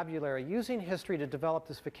vocabulary, using history to develop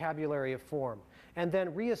this vocabulary of form, and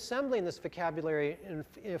then reassembling this vocabulary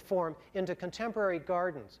in form into contemporary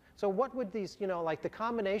gardens. So what would these, you know, like the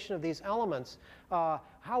combination of these elements,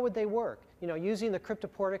 how would they work? You know, using the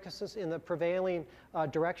cryptoporticuses in the prevailing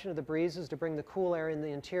direction of the breezes to bring the cool air in the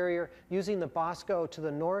interior, using the bosco to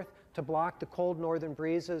the north to block the cold northern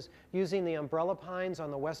breezes, using the umbrella pines on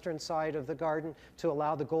the western side of the garden to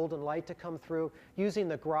allow the golden light to come through, using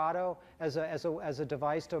the grotto as a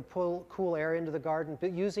device to pull cool air into the garden,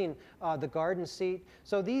 but using the garden seat.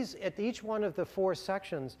 So these, at each one of the 4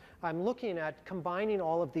 sections, I'm looking at combining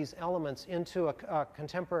all of these elements into a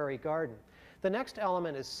contemporary garden. The next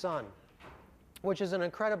element is sun, which is an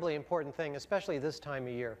incredibly important thing, especially this time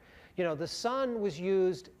of year. You know, the sun was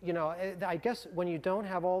used, you know, I guess when you don't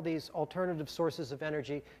have all these alternative sources of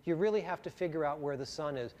energy, you really have to figure out where the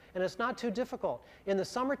sun is. And it's not too difficult. In the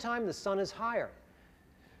summertime, the sun is higher.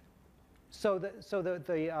 So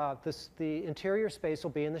the interior space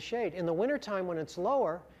will be in the shade. In the wintertime, when it's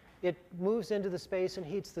lower, it moves into the space and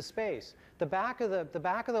heats the space. The back of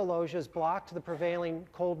the loggia is blocked to the prevailing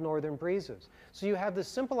cold northern breezes. So you have this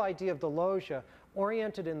simple idea of the loggia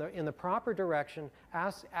oriented in the proper direction,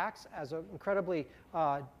 acts as an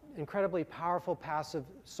incredibly powerful passive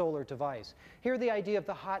solar device. Here, the idea of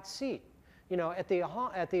the hot seat. You know, at the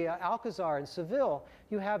Alcazar in Seville,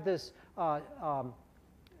 you have this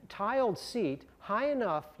tiled seat high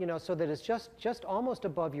enough, you know, so that it's just almost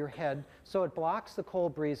above your head, so it blocks the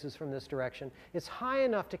cold breezes from this direction. It's high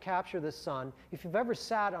enough to capture the sun. If you've ever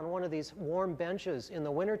sat on one of these warm benches in the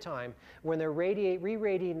wintertime when they're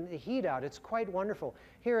re-radiating the heat out, it's quite wonderful.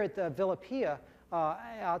 Here at the Villa Pia,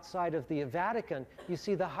 outside of the Vatican, you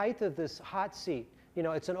see the height of this hot seat. You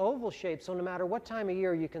know, it's an oval shape, so no matter what time of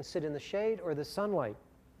year, you can sit in the shade or the sunlight.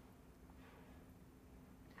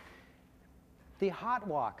 The hot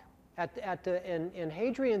walk. In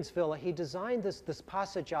Hadrian's villa, he designed this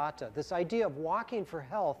passeggiata, this idea of walking for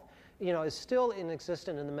health, you know, is still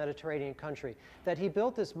inexistent in the Mediterranean country. That he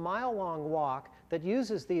built this mile-long walk that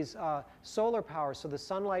uses these solar power, so the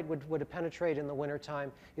sunlight would penetrate in the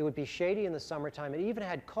wintertime. It would be shady in the summertime. It even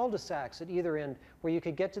had cul-de-sacs at either end where you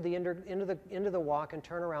could get to the end of the walk and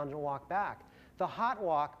turn around and walk back. The hot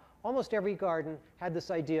walk. Almost every garden had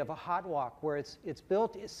this idea of a hot walk where it's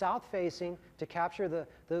built south-facing to capture the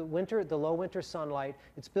low winter sunlight.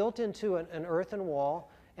 It's built into an earthen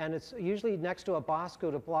wall, and it's usually next to a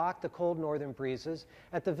bosco to block the cold northern breezes.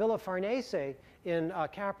 At the Villa Farnese in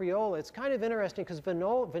Capriola, it's kind of interesting because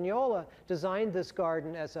Vignola designed this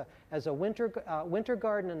garden as a winter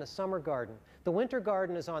garden and a summer garden. The winter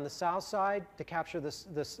garden is on the south side to capture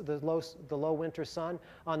the low winter sun.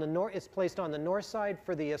 On the north, it's placed on the north side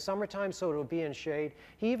for the summertime, so it will be in shade.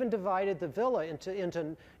 He even divided the villa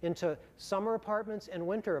into summer apartments and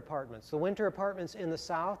winter apartments. The winter apartments in the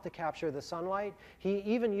south to capture the sunlight. He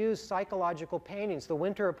even used psychological paintings. The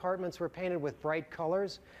winter apartments were painted with bright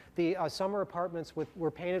colors. The summer apartments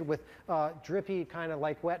were painted with drippy, kind of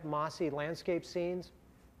like wet, mossy landscape scenes.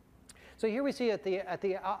 So here we see at the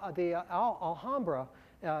Alhambra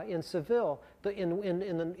in Seville,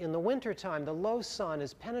 in the wintertime, the low sun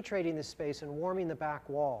is penetrating the space and warming the back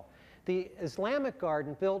wall. The Islamic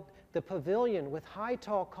garden built the pavilion with high,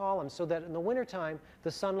 tall columns so that in the wintertime,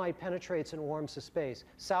 the sunlight penetrates and warms the space.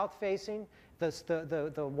 South-facing,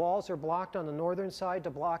 the walls are blocked on the northern side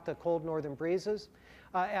to block the cold northern breezes.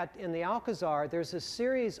 In the Alcazar, there's a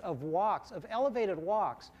series of walks, of elevated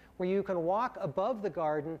walks, where you can walk above the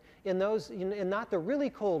garden in not the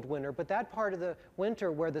really cold winter, but that part of the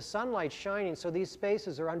winter where the sunlight's shining, so these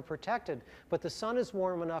spaces are unprotected, but the sun is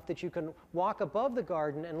warm enough that you can walk above the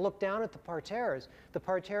garden and look down at the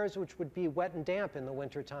parterres which would be wet and damp in the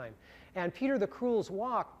wintertime. And Peter the Cruel's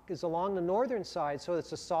walk is along the northern side, so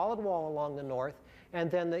it's a solid wall along the north,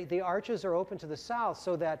 and then the arches are open to the south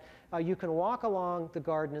so that you can walk along the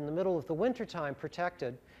garden in the middle of the wintertime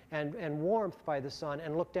protected and warmth by the sun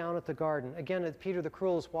and look down at the garden. Again, Peter the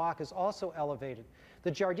Cruel's walk is also elevated.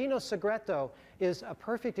 The Giardino Segreto is a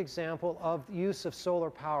perfect example of use of solar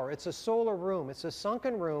power. It's a solar room. It's a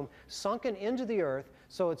sunken room, sunken into the earth,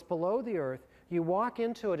 so it's below the earth. You walk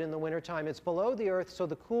into it in the wintertime. It's below the earth, so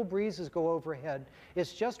the cool breezes go overhead.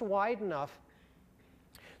 It's just wide enough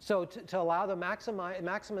so to allow the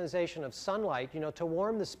maximization of sunlight, you know, to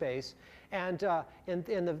warm the space. And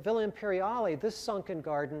in the Villa Imperiale, this sunken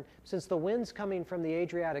garden, since the wind's coming from the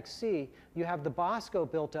Adriatic Sea, you have the bosco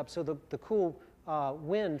built up so the cool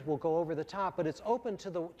wind will go over the top, but it's open to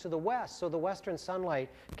the west, so the western sunlight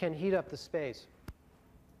can heat up the space.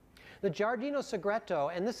 The Giardino Segreto,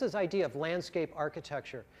 and this is idea of landscape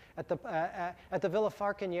architecture. At the Villa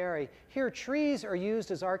Falconieri, here trees are used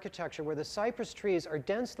as architecture where the cypress trees are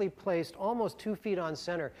densely placed almost 2 feet on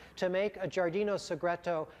center to make a Giardino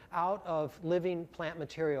Segreto out of living plant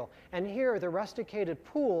material. And here the rusticated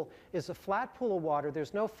pool is a flat pool of water.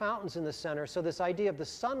 There's no fountains in the center, so this idea of the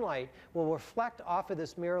sunlight will reflect off of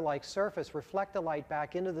this mirror-like surface, reflect the light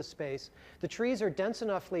back into the space. The trees are dense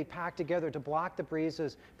enoughly packed together to block the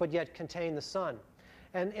breezes, but yet contain the sun.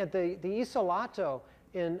 And at the Isolato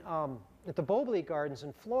at the Boboli Gardens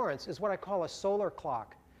in Florence is what I call a solar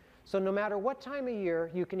clock. So no matter what time of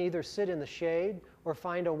year, you can either sit in the shade or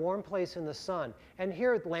find a warm place in the sun. And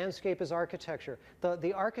here, landscape is architecture.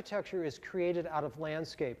 The architecture is created out of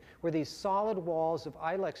landscape, where these solid walls of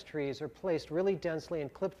ilex trees are placed really densely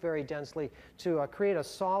and clipped very densely to create a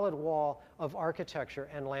solid wall of architecture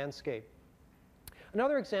and landscape.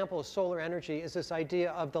 Another example of solar energy is this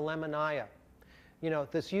idea of the Lemonaya. You know,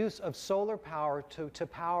 this use of solar power to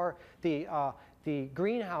power the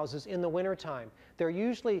greenhouses in the wintertime.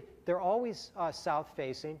 They're always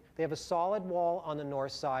south-facing. They have a solid wall on the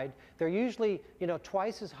north side. They're usually, you know,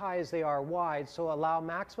 twice as high as they are wide, so allow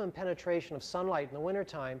maximum penetration of sunlight in the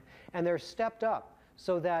wintertime. And they're stepped up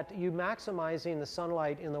so that you're maximizing the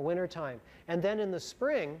sunlight in the wintertime. And then in the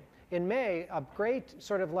spring, in May, a great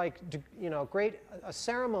sort of like, you know, a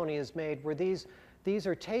ceremony is made where these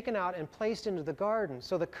are taken out and placed into the garden.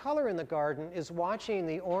 So the color in the garden is watching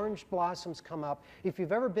the orange blossoms come up. If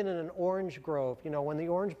you've ever been in an orange grove, you know, when the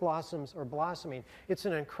orange blossoms are blossoming, it's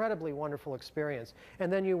an incredibly wonderful experience. And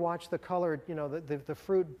then you watch the colored, you know, the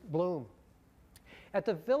fruit bloom. At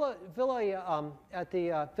the Villa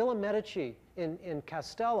Medici in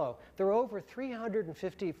Castello, there are over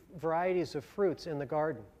 350 varieties of fruits in the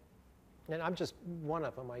garden. And I'm just one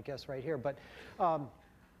of them, I guess, right here. But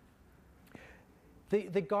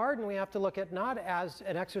the garden we have to look at not as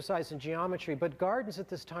an exercise in geometry, but gardens at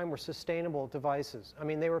this time were sustainable devices. I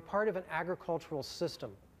mean, they were part of an agricultural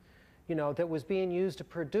system, you know, that was being used to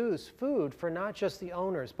produce food for not just the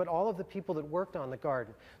owners, but all of the people that worked on the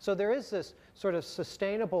garden. So there is this sort of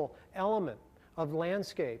sustainable element of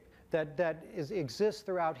landscape that exists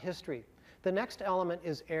throughout history. The next element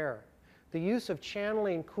is air. The use of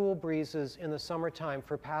channeling cool breezes in the summertime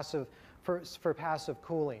for passive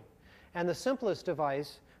cooling. And the simplest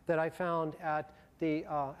device that I found at the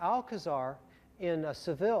Alcazar in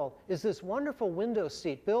Seville is this wonderful window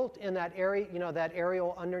seat built in that area, you know, that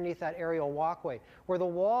aerial, underneath that aerial walkway, where the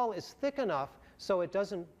wall is thick enough so it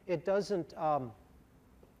doesn't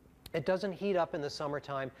heat up in the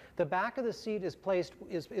summertime. The back of the seat is placed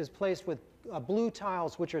with blue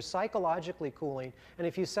tiles, which are psychologically cooling. And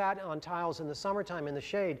if you sat on tiles in the summertime in the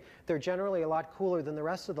shade, they're generally a lot cooler than the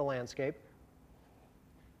rest of the landscape.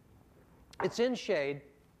 It's in shade,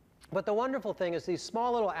 but the wonderful thing is these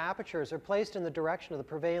small little apertures are placed in the direction of the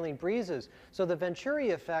prevailing breezes. So the Venturi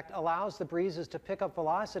effect allows the breezes to pick up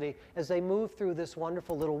velocity as they move through this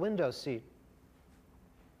wonderful little window seat.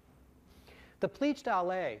 The pleached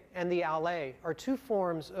allée and the allée are two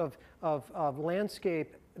forms of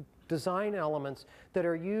landscape design elements that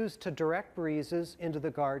are used to direct breezes into the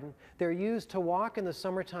garden. They're used to walk in the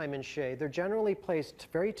summertime in shade. They're generally placed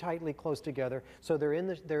very tightly close together, so they're in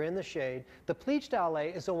the shade. The pleached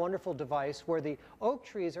allée is a wonderful device where the oak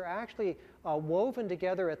trees are actually woven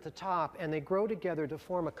together at the top, and they grow together to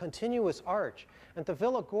form a continuous arch. At the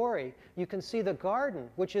Villa Gori, you can see the garden,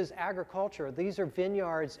 which is agriculture. These are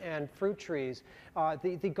vineyards and fruit trees.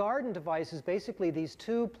 The garden device is basically these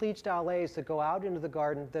two pleached allées that go out into the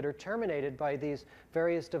garden that are terminated by these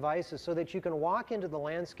various devices so that you can walk into the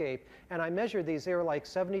landscape. And I measured these. They were like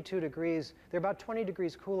 72 degrees. They're about 20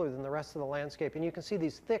 degrees cooler than the rest of the landscape. And you can see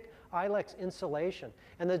these thick ilex insulation.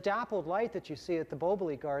 And the dappled light that you see at the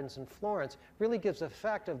Boboli Gardens in Florence really gives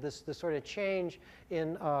effect of this sort of change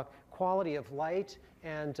in quality of light,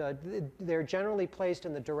 and they're generally placed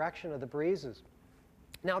in the direction of the breezes.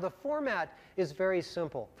 Now, the format is very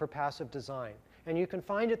simple for passive design, and you can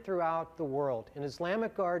find it throughout the world. In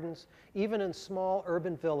Islamic gardens, even in small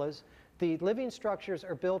urban villas, the living structures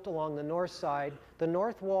are built along the north side. The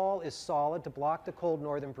north wall is solid to block the cold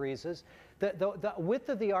northern breezes. The width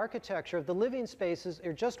of the architecture of the living spaces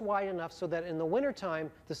are just wide enough so that in the wintertime,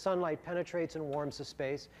 the sunlight penetrates and warms the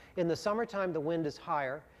space. In the summertime, the wind is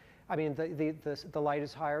higher. I mean, the light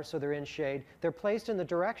is higher, so they're in shade. They're placed in the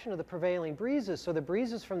direction of the prevailing breezes, so the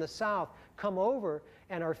breezes from the south come over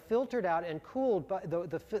and are filtered out and cooled. By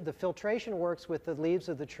the filtration works with the leaves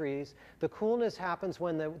of the trees. The coolness happens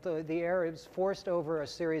when the air is forced over a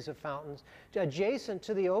series of fountains. Adjacent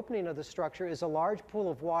to the opening of the structure is a large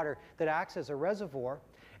pool of water that acts as a reservoir.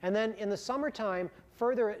 And then in the summertime,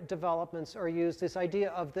 further developments are used, this idea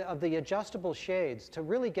of the adjustable shades to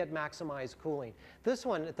really get maximized cooling. This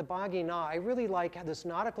one at the Boggy Gnaw, I really like this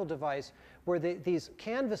nautical device where these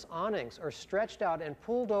canvas awnings are stretched out and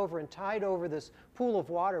pulled over and tied over this pool of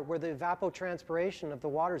water where the evapotranspiration of the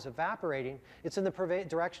water is evaporating. It's in the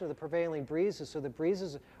direction of the prevailing breezes, so the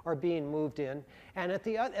breezes are being moved in. And at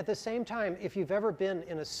the same time, if you've ever been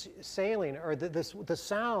in a sailing, or the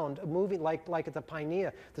sound moving, like at the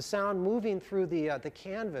Pinea, the sound moving through the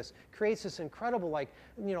canvas creates this incredible,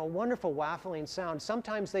 wonderful waffling sound.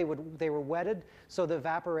 Sometimes they were wetted, so the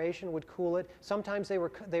evaporation would cool it. Sometimes they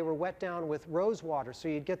were wet down with rose water, so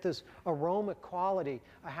you'd get this aromatic quality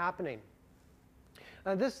happening.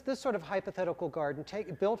 This sort of hypothetical garden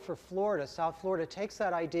built for Florida, South Florida, takes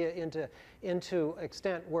that idea into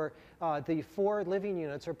extent where the 4 living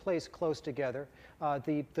units are placed close together.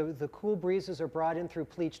 The cool breezes are brought in through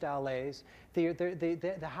pleached allays.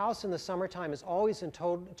 The house in the summertime is always in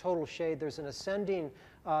total shade. There's an ascending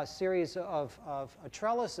series of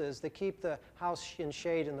trellises that keep the house in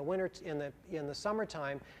shade in the winter. In the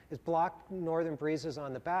summertime, is block northern breezes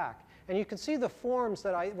on the back. And you can see the forms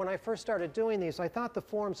that when I first started doing these, I thought the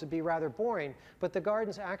forms would be rather boring, but the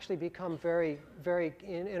gardens actually become very, very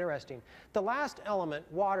interesting. The last element,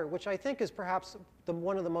 water, which I think is perhaps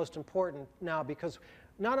one of the most important now, because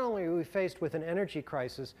not only are we faced with an energy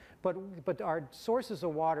crisis, but our sources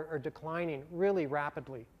of water are declining really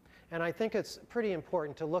rapidly. And I think it's pretty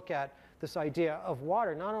important to look at this idea of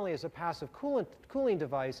water, not only as a passive cooling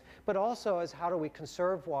device, but also as how do we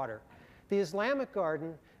conserve water. The Islamic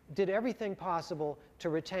garden did everything possible to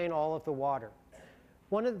retain all of the water.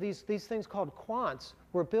 One of these things called quants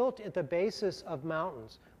were built at the basis of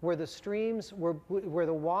mountains, where the streams, where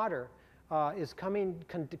the water is coming,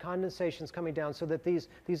 condensation's coming down, so that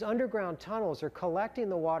these underground tunnels are collecting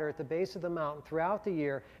the water at the base of the mountain throughout the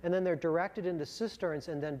year, and then they're directed into cisterns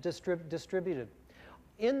and then distributed.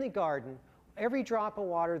 In the garden, every drop of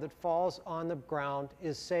water that falls on the ground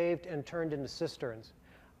is saved and turned into cisterns.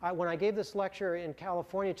 When I gave this lecture in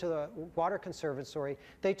California to the Water Conservatory,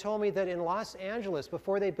 they told me that in Los Angeles,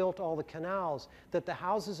 before they built all the canals, that the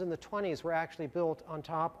houses in the 20s were actually built on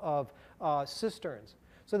top of cisterns.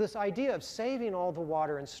 So this idea of saving all the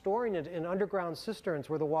water and storing it in underground cisterns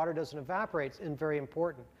where the water doesn't evaporate is very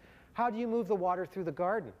important. How do you move the water through the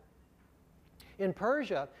garden? In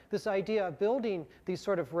Persia, this idea of building these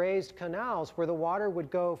sort of raised canals where the water would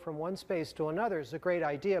go from one space to another is a great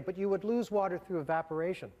idea, but you would lose water through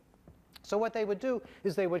evaporation. So what they would do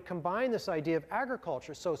is they would combine this idea of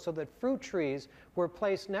agriculture, so that fruit trees were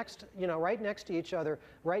placed right next to each other,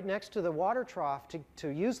 right next to the water trough to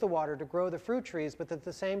use the water to grow the fruit trees, but at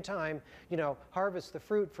the same time, harvest the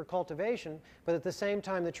fruit for cultivation, but at the same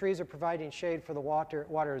time the trees are providing shade for the water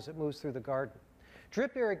as it moves through the garden.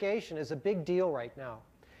 Drip irrigation is a big deal right now.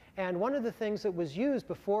 And one of the things that was used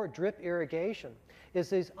before drip irrigation is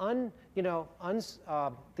these earthen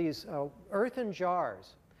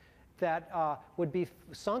jars that would be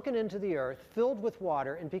sunken into the earth, filled with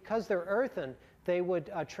water, and because they're earthen, they would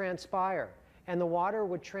transpire. And the water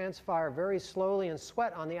would transpire very slowly and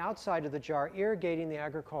sweat on the outside of the jar, irrigating the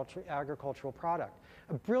agricultural product.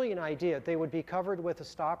 A brilliant idea. They would be covered with a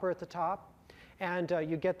stopper at the top. And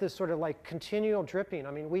you get this sort of like continual dripping.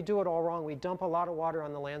 I mean, we do it all wrong. We dump a lot of water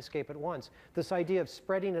on the landscape at once. This idea of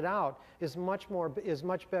spreading it out is much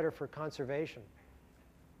better for conservation.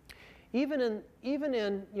 Even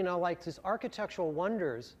in like these architectural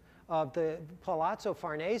wonders of the Palazzo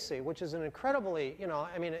Farnese, which is an incredibly,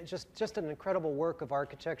 just an incredible work of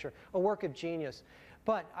architecture, a work of genius.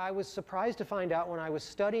 But I was surprised to find out when I was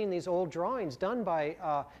studying these old drawings done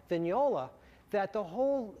by Vignola, that the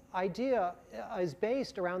whole idea is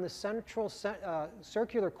based around the central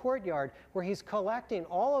circular courtyard where he's collecting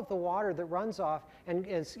all of the water that runs off and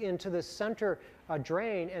is into the center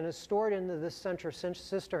drain and is stored into this center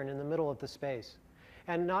cistern in the middle of the space.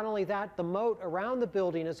 And not only that, the moat around the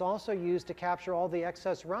building is also used to capture all the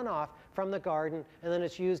excess runoff from the garden, and then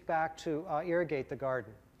it's used back to irrigate the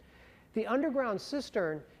garden. The underground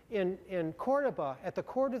cistern in Cordoba, at the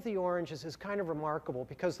Court of the Oranges, is kind of remarkable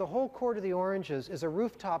because the whole Court of the Oranges is a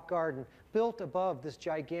rooftop garden built above this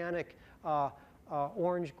gigantic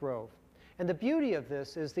orange grove. And the beauty of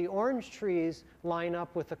this is the orange trees line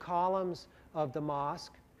up with the columns of the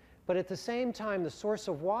mosque, but at the same time the source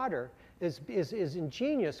of water is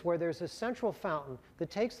ingenious, where there's a central fountain that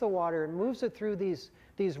takes the water and moves it through these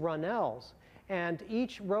runnels. And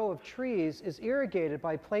each row of trees is irrigated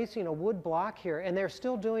by placing a wood block here, and they're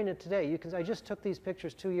still doing it today. I just took these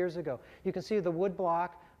pictures 2 years ago. You can see the wood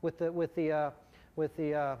block with the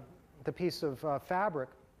piece of fabric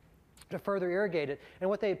to further irrigate it. And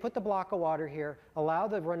what they put the block of water here, allow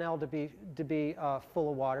the Ronnell to be full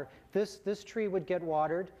of water. This tree would get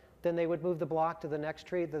watered. Then they would move the block to the next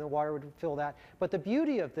tree, then the water would fill that. But the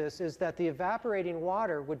beauty of this is that the evaporating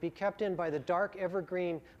water would be kept in by the dark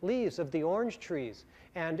evergreen leaves of the orange trees.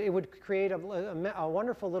 And it would create a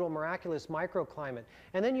wonderful little miraculous microclimate.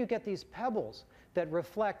 And then you get these pebbles that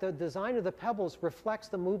reflect, the design of the pebbles reflects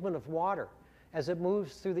the movement of water as it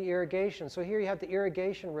moves through the irrigation. So here you have the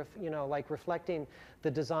irrigation, like reflecting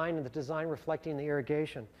the design, and the design reflecting the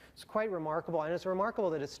irrigation. It's quite remarkable, and it's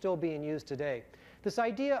remarkable that it's still being used today. This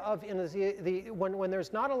idea of when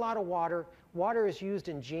there's not a lot of water, water is used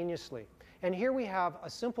ingeniously. And here we have a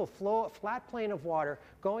simple flat plane of water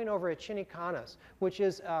going over a chinicanas, which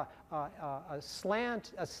is a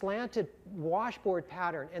slanted washboard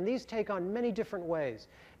pattern. And these take on many different ways.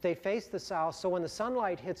 They face the south, so when the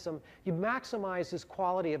sunlight hits them, you maximize this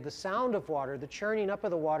quality of the sound of water, the churning up of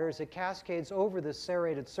the water as it cascades over this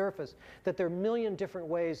serrated surface, that there are a million different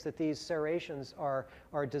ways that these serrations are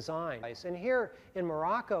designed. And here in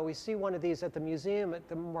Morocco, we see one of these at the museum at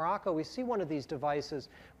Morocco. We see one of these devices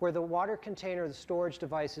where the water container, the storage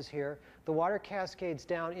device is here. The water cascades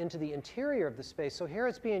down into the interior of the space. So here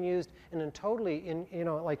it's being used in a totally,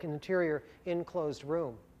 like an interior enclosed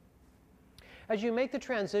room. As you make the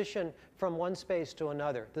transition from one space to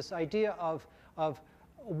another, this idea of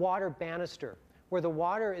water banister, where the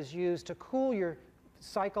water is used to cool your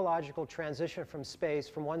psychological transition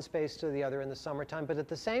from one space to the other in the summertime, but at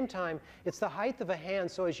the same time, it's the height of a hand,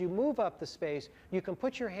 so as you move up the space, you can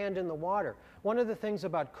put your hand in the water. One of the things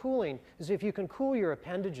about cooling is if you can cool your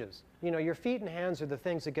appendages. Your feet and hands are the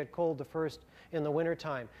things that get cold the first in the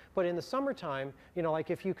wintertime. But in the summertime, like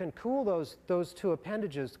if you can cool those two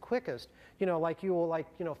appendages quickest, like you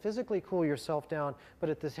will physically cool yourself down, but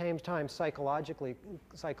at the same time psychologically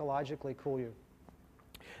cool you.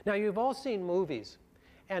 Now you've all seen movies.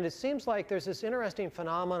 And it seems like there's this interesting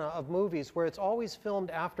phenomena of movies where it's always filmed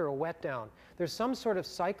after a wetdown. There's some sort of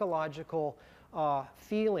psychological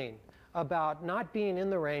feeling about not being in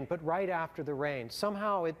the rain, but right after the rain.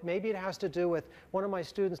 Somehow, maybe it has to do with, one of my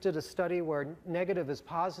students did a study where negative is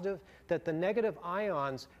positive, that the negative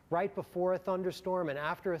ions right before a thunderstorm and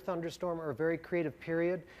after a thunderstorm are a very creative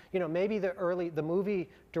period. Maybe the movie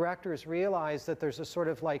directors realize that there's a sort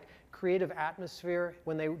of like creative atmosphere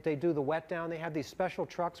when they do the wet down. They have these special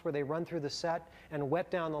trucks where they run through the set and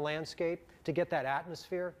wet down the landscape to get that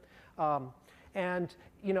atmosphere. And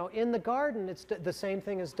in the garden, the same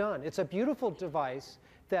thing is done. It's a beautiful device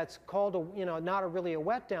that's called, not really a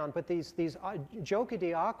wet down, but these giochi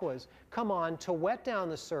di acquas come on to wet down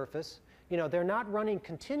the surface. They're not running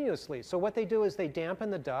continuously. So what they do is they dampen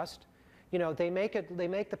the dust. They make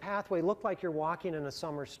the pathway look like you're walking in a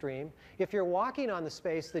summer stream. If you're walking on the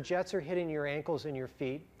space, the jets are hitting your ankles and your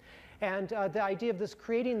feet. And the idea of this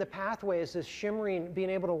creating the pathway is this shimmering, being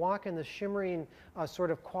able to walk in this shimmering sort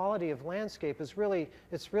of quality of landscape it's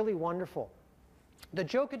really wonderful. The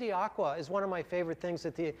giochi di acqua is one of my favorite things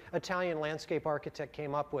that the Italian landscape architect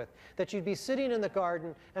came up with. That you'd be sitting in the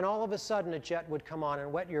garden and all of a sudden a jet would come on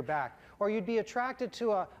and wet your back. Or you'd be attracted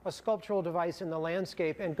to a sculptural device in the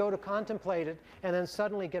landscape and go to contemplate it and then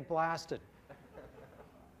suddenly get blasted.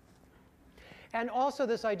 And also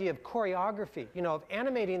this idea of choreography, of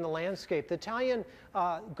animating the landscape. The Italian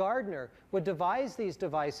gardener would devise these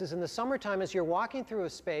devices in the summertime as you're walking through a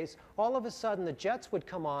space. All of a sudden, the jets would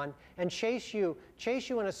come on and chase you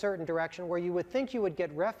in a certain direction where you would think you would get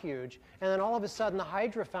refuge. And then all of a sudden, the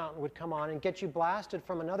hydro fountain would come on and get you blasted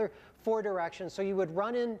from another 4 directions. So you would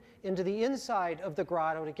run into the inside of the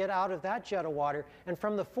grotto to get out of that jet of water. And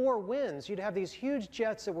from the 4 winds, you'd have these huge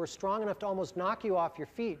jets that were strong enough to almost knock you off your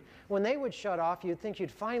feet. When they would shut off, you'd think you'd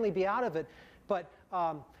finally be out of it. But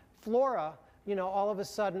Flora, all of a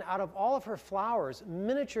sudden, out of all of her flowers,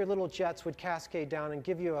 miniature little jets would cascade down and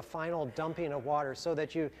give you a final dumping of water so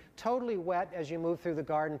that you totally wet as you move through the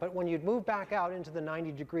garden. But when you'd move back out into the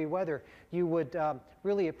 90-degree weather, you would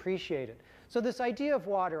really appreciate it. So this idea of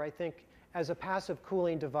water, I think, as a passive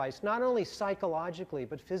cooling device, not only psychologically,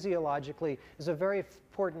 but physiologically, is a very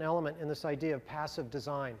important element in this idea of passive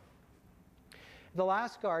design. The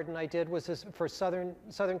last garden I did was for Southern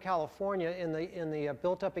California in the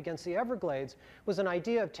built up against the Everglades, was an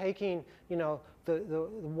idea of taking the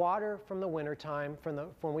water from the wintertime,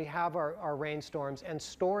 when we have our rainstorms, and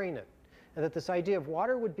storing it. and that this idea of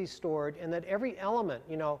water would be stored, and that every element,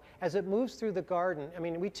 you know, as it moves through the garden, I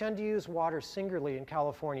mean, we tend to use water singularly in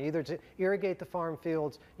California, either to irrigate the farm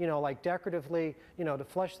fields, you know, like decoratively, you know, to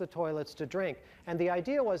flush the toilets, to drink. And the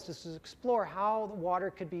idea was to explore how the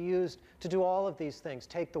water could be used to do all of these things,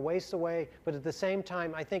 take the waste away, but at the same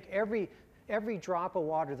time, I think every drop of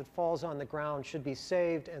water that falls on the ground should be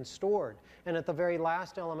saved and stored. And at the very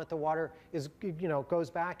last element, the water is, you know, goes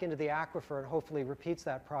back into the aquifer and hopefully repeats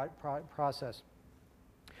that process.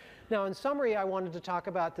 Now, in summary, I wanted to talk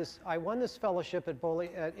about this. I won this fellowship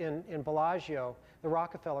in Bellagio, the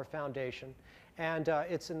Rockefeller Foundation, and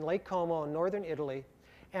it's in Lake Como in northern Italy.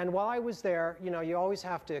 And while I was there, you know, you always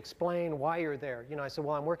have to explain why you're there. You know, I said,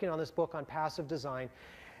 well, I'm working on this book on passive design.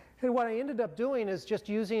 And what I ended up doing is just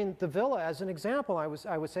using the villa as an example. I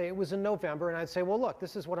would say it was in November, and I'd say, well, look,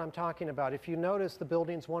 this is what I'm talking about. If you notice, the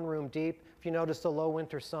building's one room deep. If you notice, the low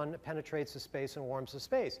winter sun penetrates the space and warms the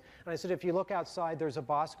space. And I said, if you look outside, there's a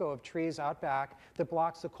bosco of trees out back that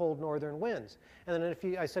blocks the cold northern winds. And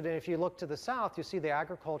then I said, and if you look to the south, you see the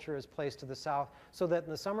agriculture is placed to the south, so that in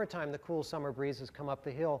the summertime, the cool summer breezes come up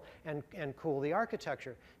the hill and cool the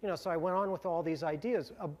architecture. You know, so I went on with all these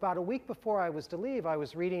ideas. About a week before I was to leave, I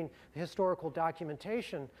was reading the historical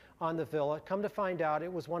documentation on the villa. Come to find out,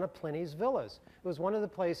 it was one of Pliny's villas. It was one of the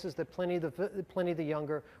places that Pliny the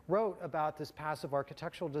Younger wrote about this passive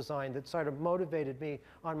architectural design that sort of motivated me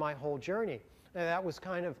on my whole journey. And that was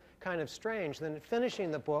kind of strange. Then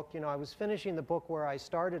finishing the book, you know, I was finishing the book where I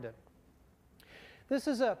started it. This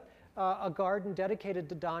is a garden dedicated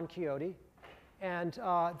to Don Quixote. And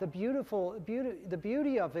the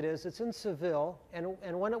beauty of it is it's in Seville,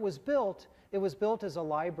 and when it was built as a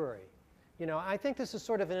library. You know, I think this is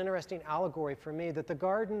sort of an interesting allegory for me, that the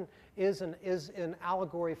garden is an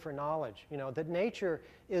allegory for knowledge. You know, that nature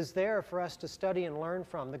is there for us to study and learn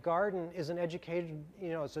from. The garden is an educated, you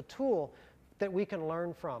know, it's a tool that we can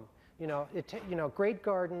learn from. You know, great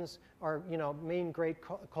gardens are, you know, mean great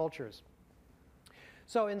cultures.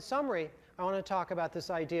 So in summary, I want to talk about this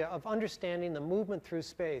idea of understanding the movement through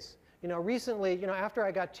space. You know, recently, you know, after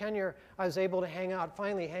I got tenure, I was able to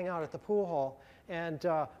finally hang out at the pool hall and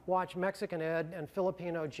watch Mexican Ed and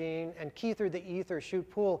Filipino Gene and Keith or the Ether shoot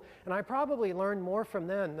pool. And I probably learned more from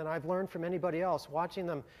them than I've learned from anybody else, watching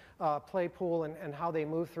them play pool and how they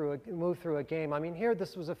move through a game. I mean, here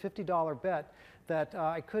this was a $50 bet that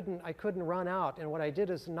I couldn't run out. And what I did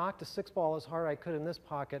is knock the 6-ball as hard as I could in this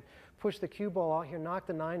pocket, push the cue ball out here, knock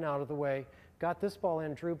the 9 out of the way, got this ball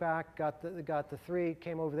in, drew back, got the 3,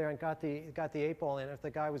 came over there and got the 8-ball in. If the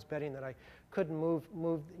guy was betting that I couldn't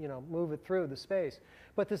move it through the space.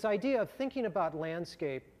 But this idea of thinking about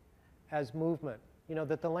landscape as movement, you know,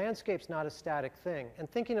 that the landscape's not a static thing, and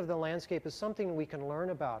thinking of the landscape as something we can learn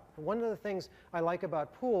about. One of the things I like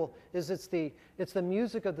about pool is it's the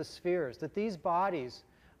music of the spheres, that these bodies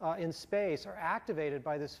in space are activated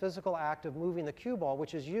by this physical act of moving the cue ball,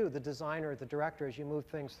 which is you, the designer, the director, as you move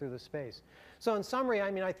things through the space. So in summary,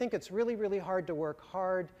 I mean, I think it's really, really hard to work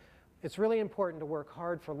hard. It's really important to work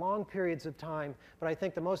hard for long periods of time, but I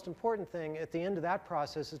think the most important thing at the end of that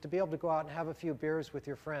process is to be able to go out and have a few beers with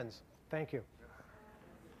your friends. Thank you.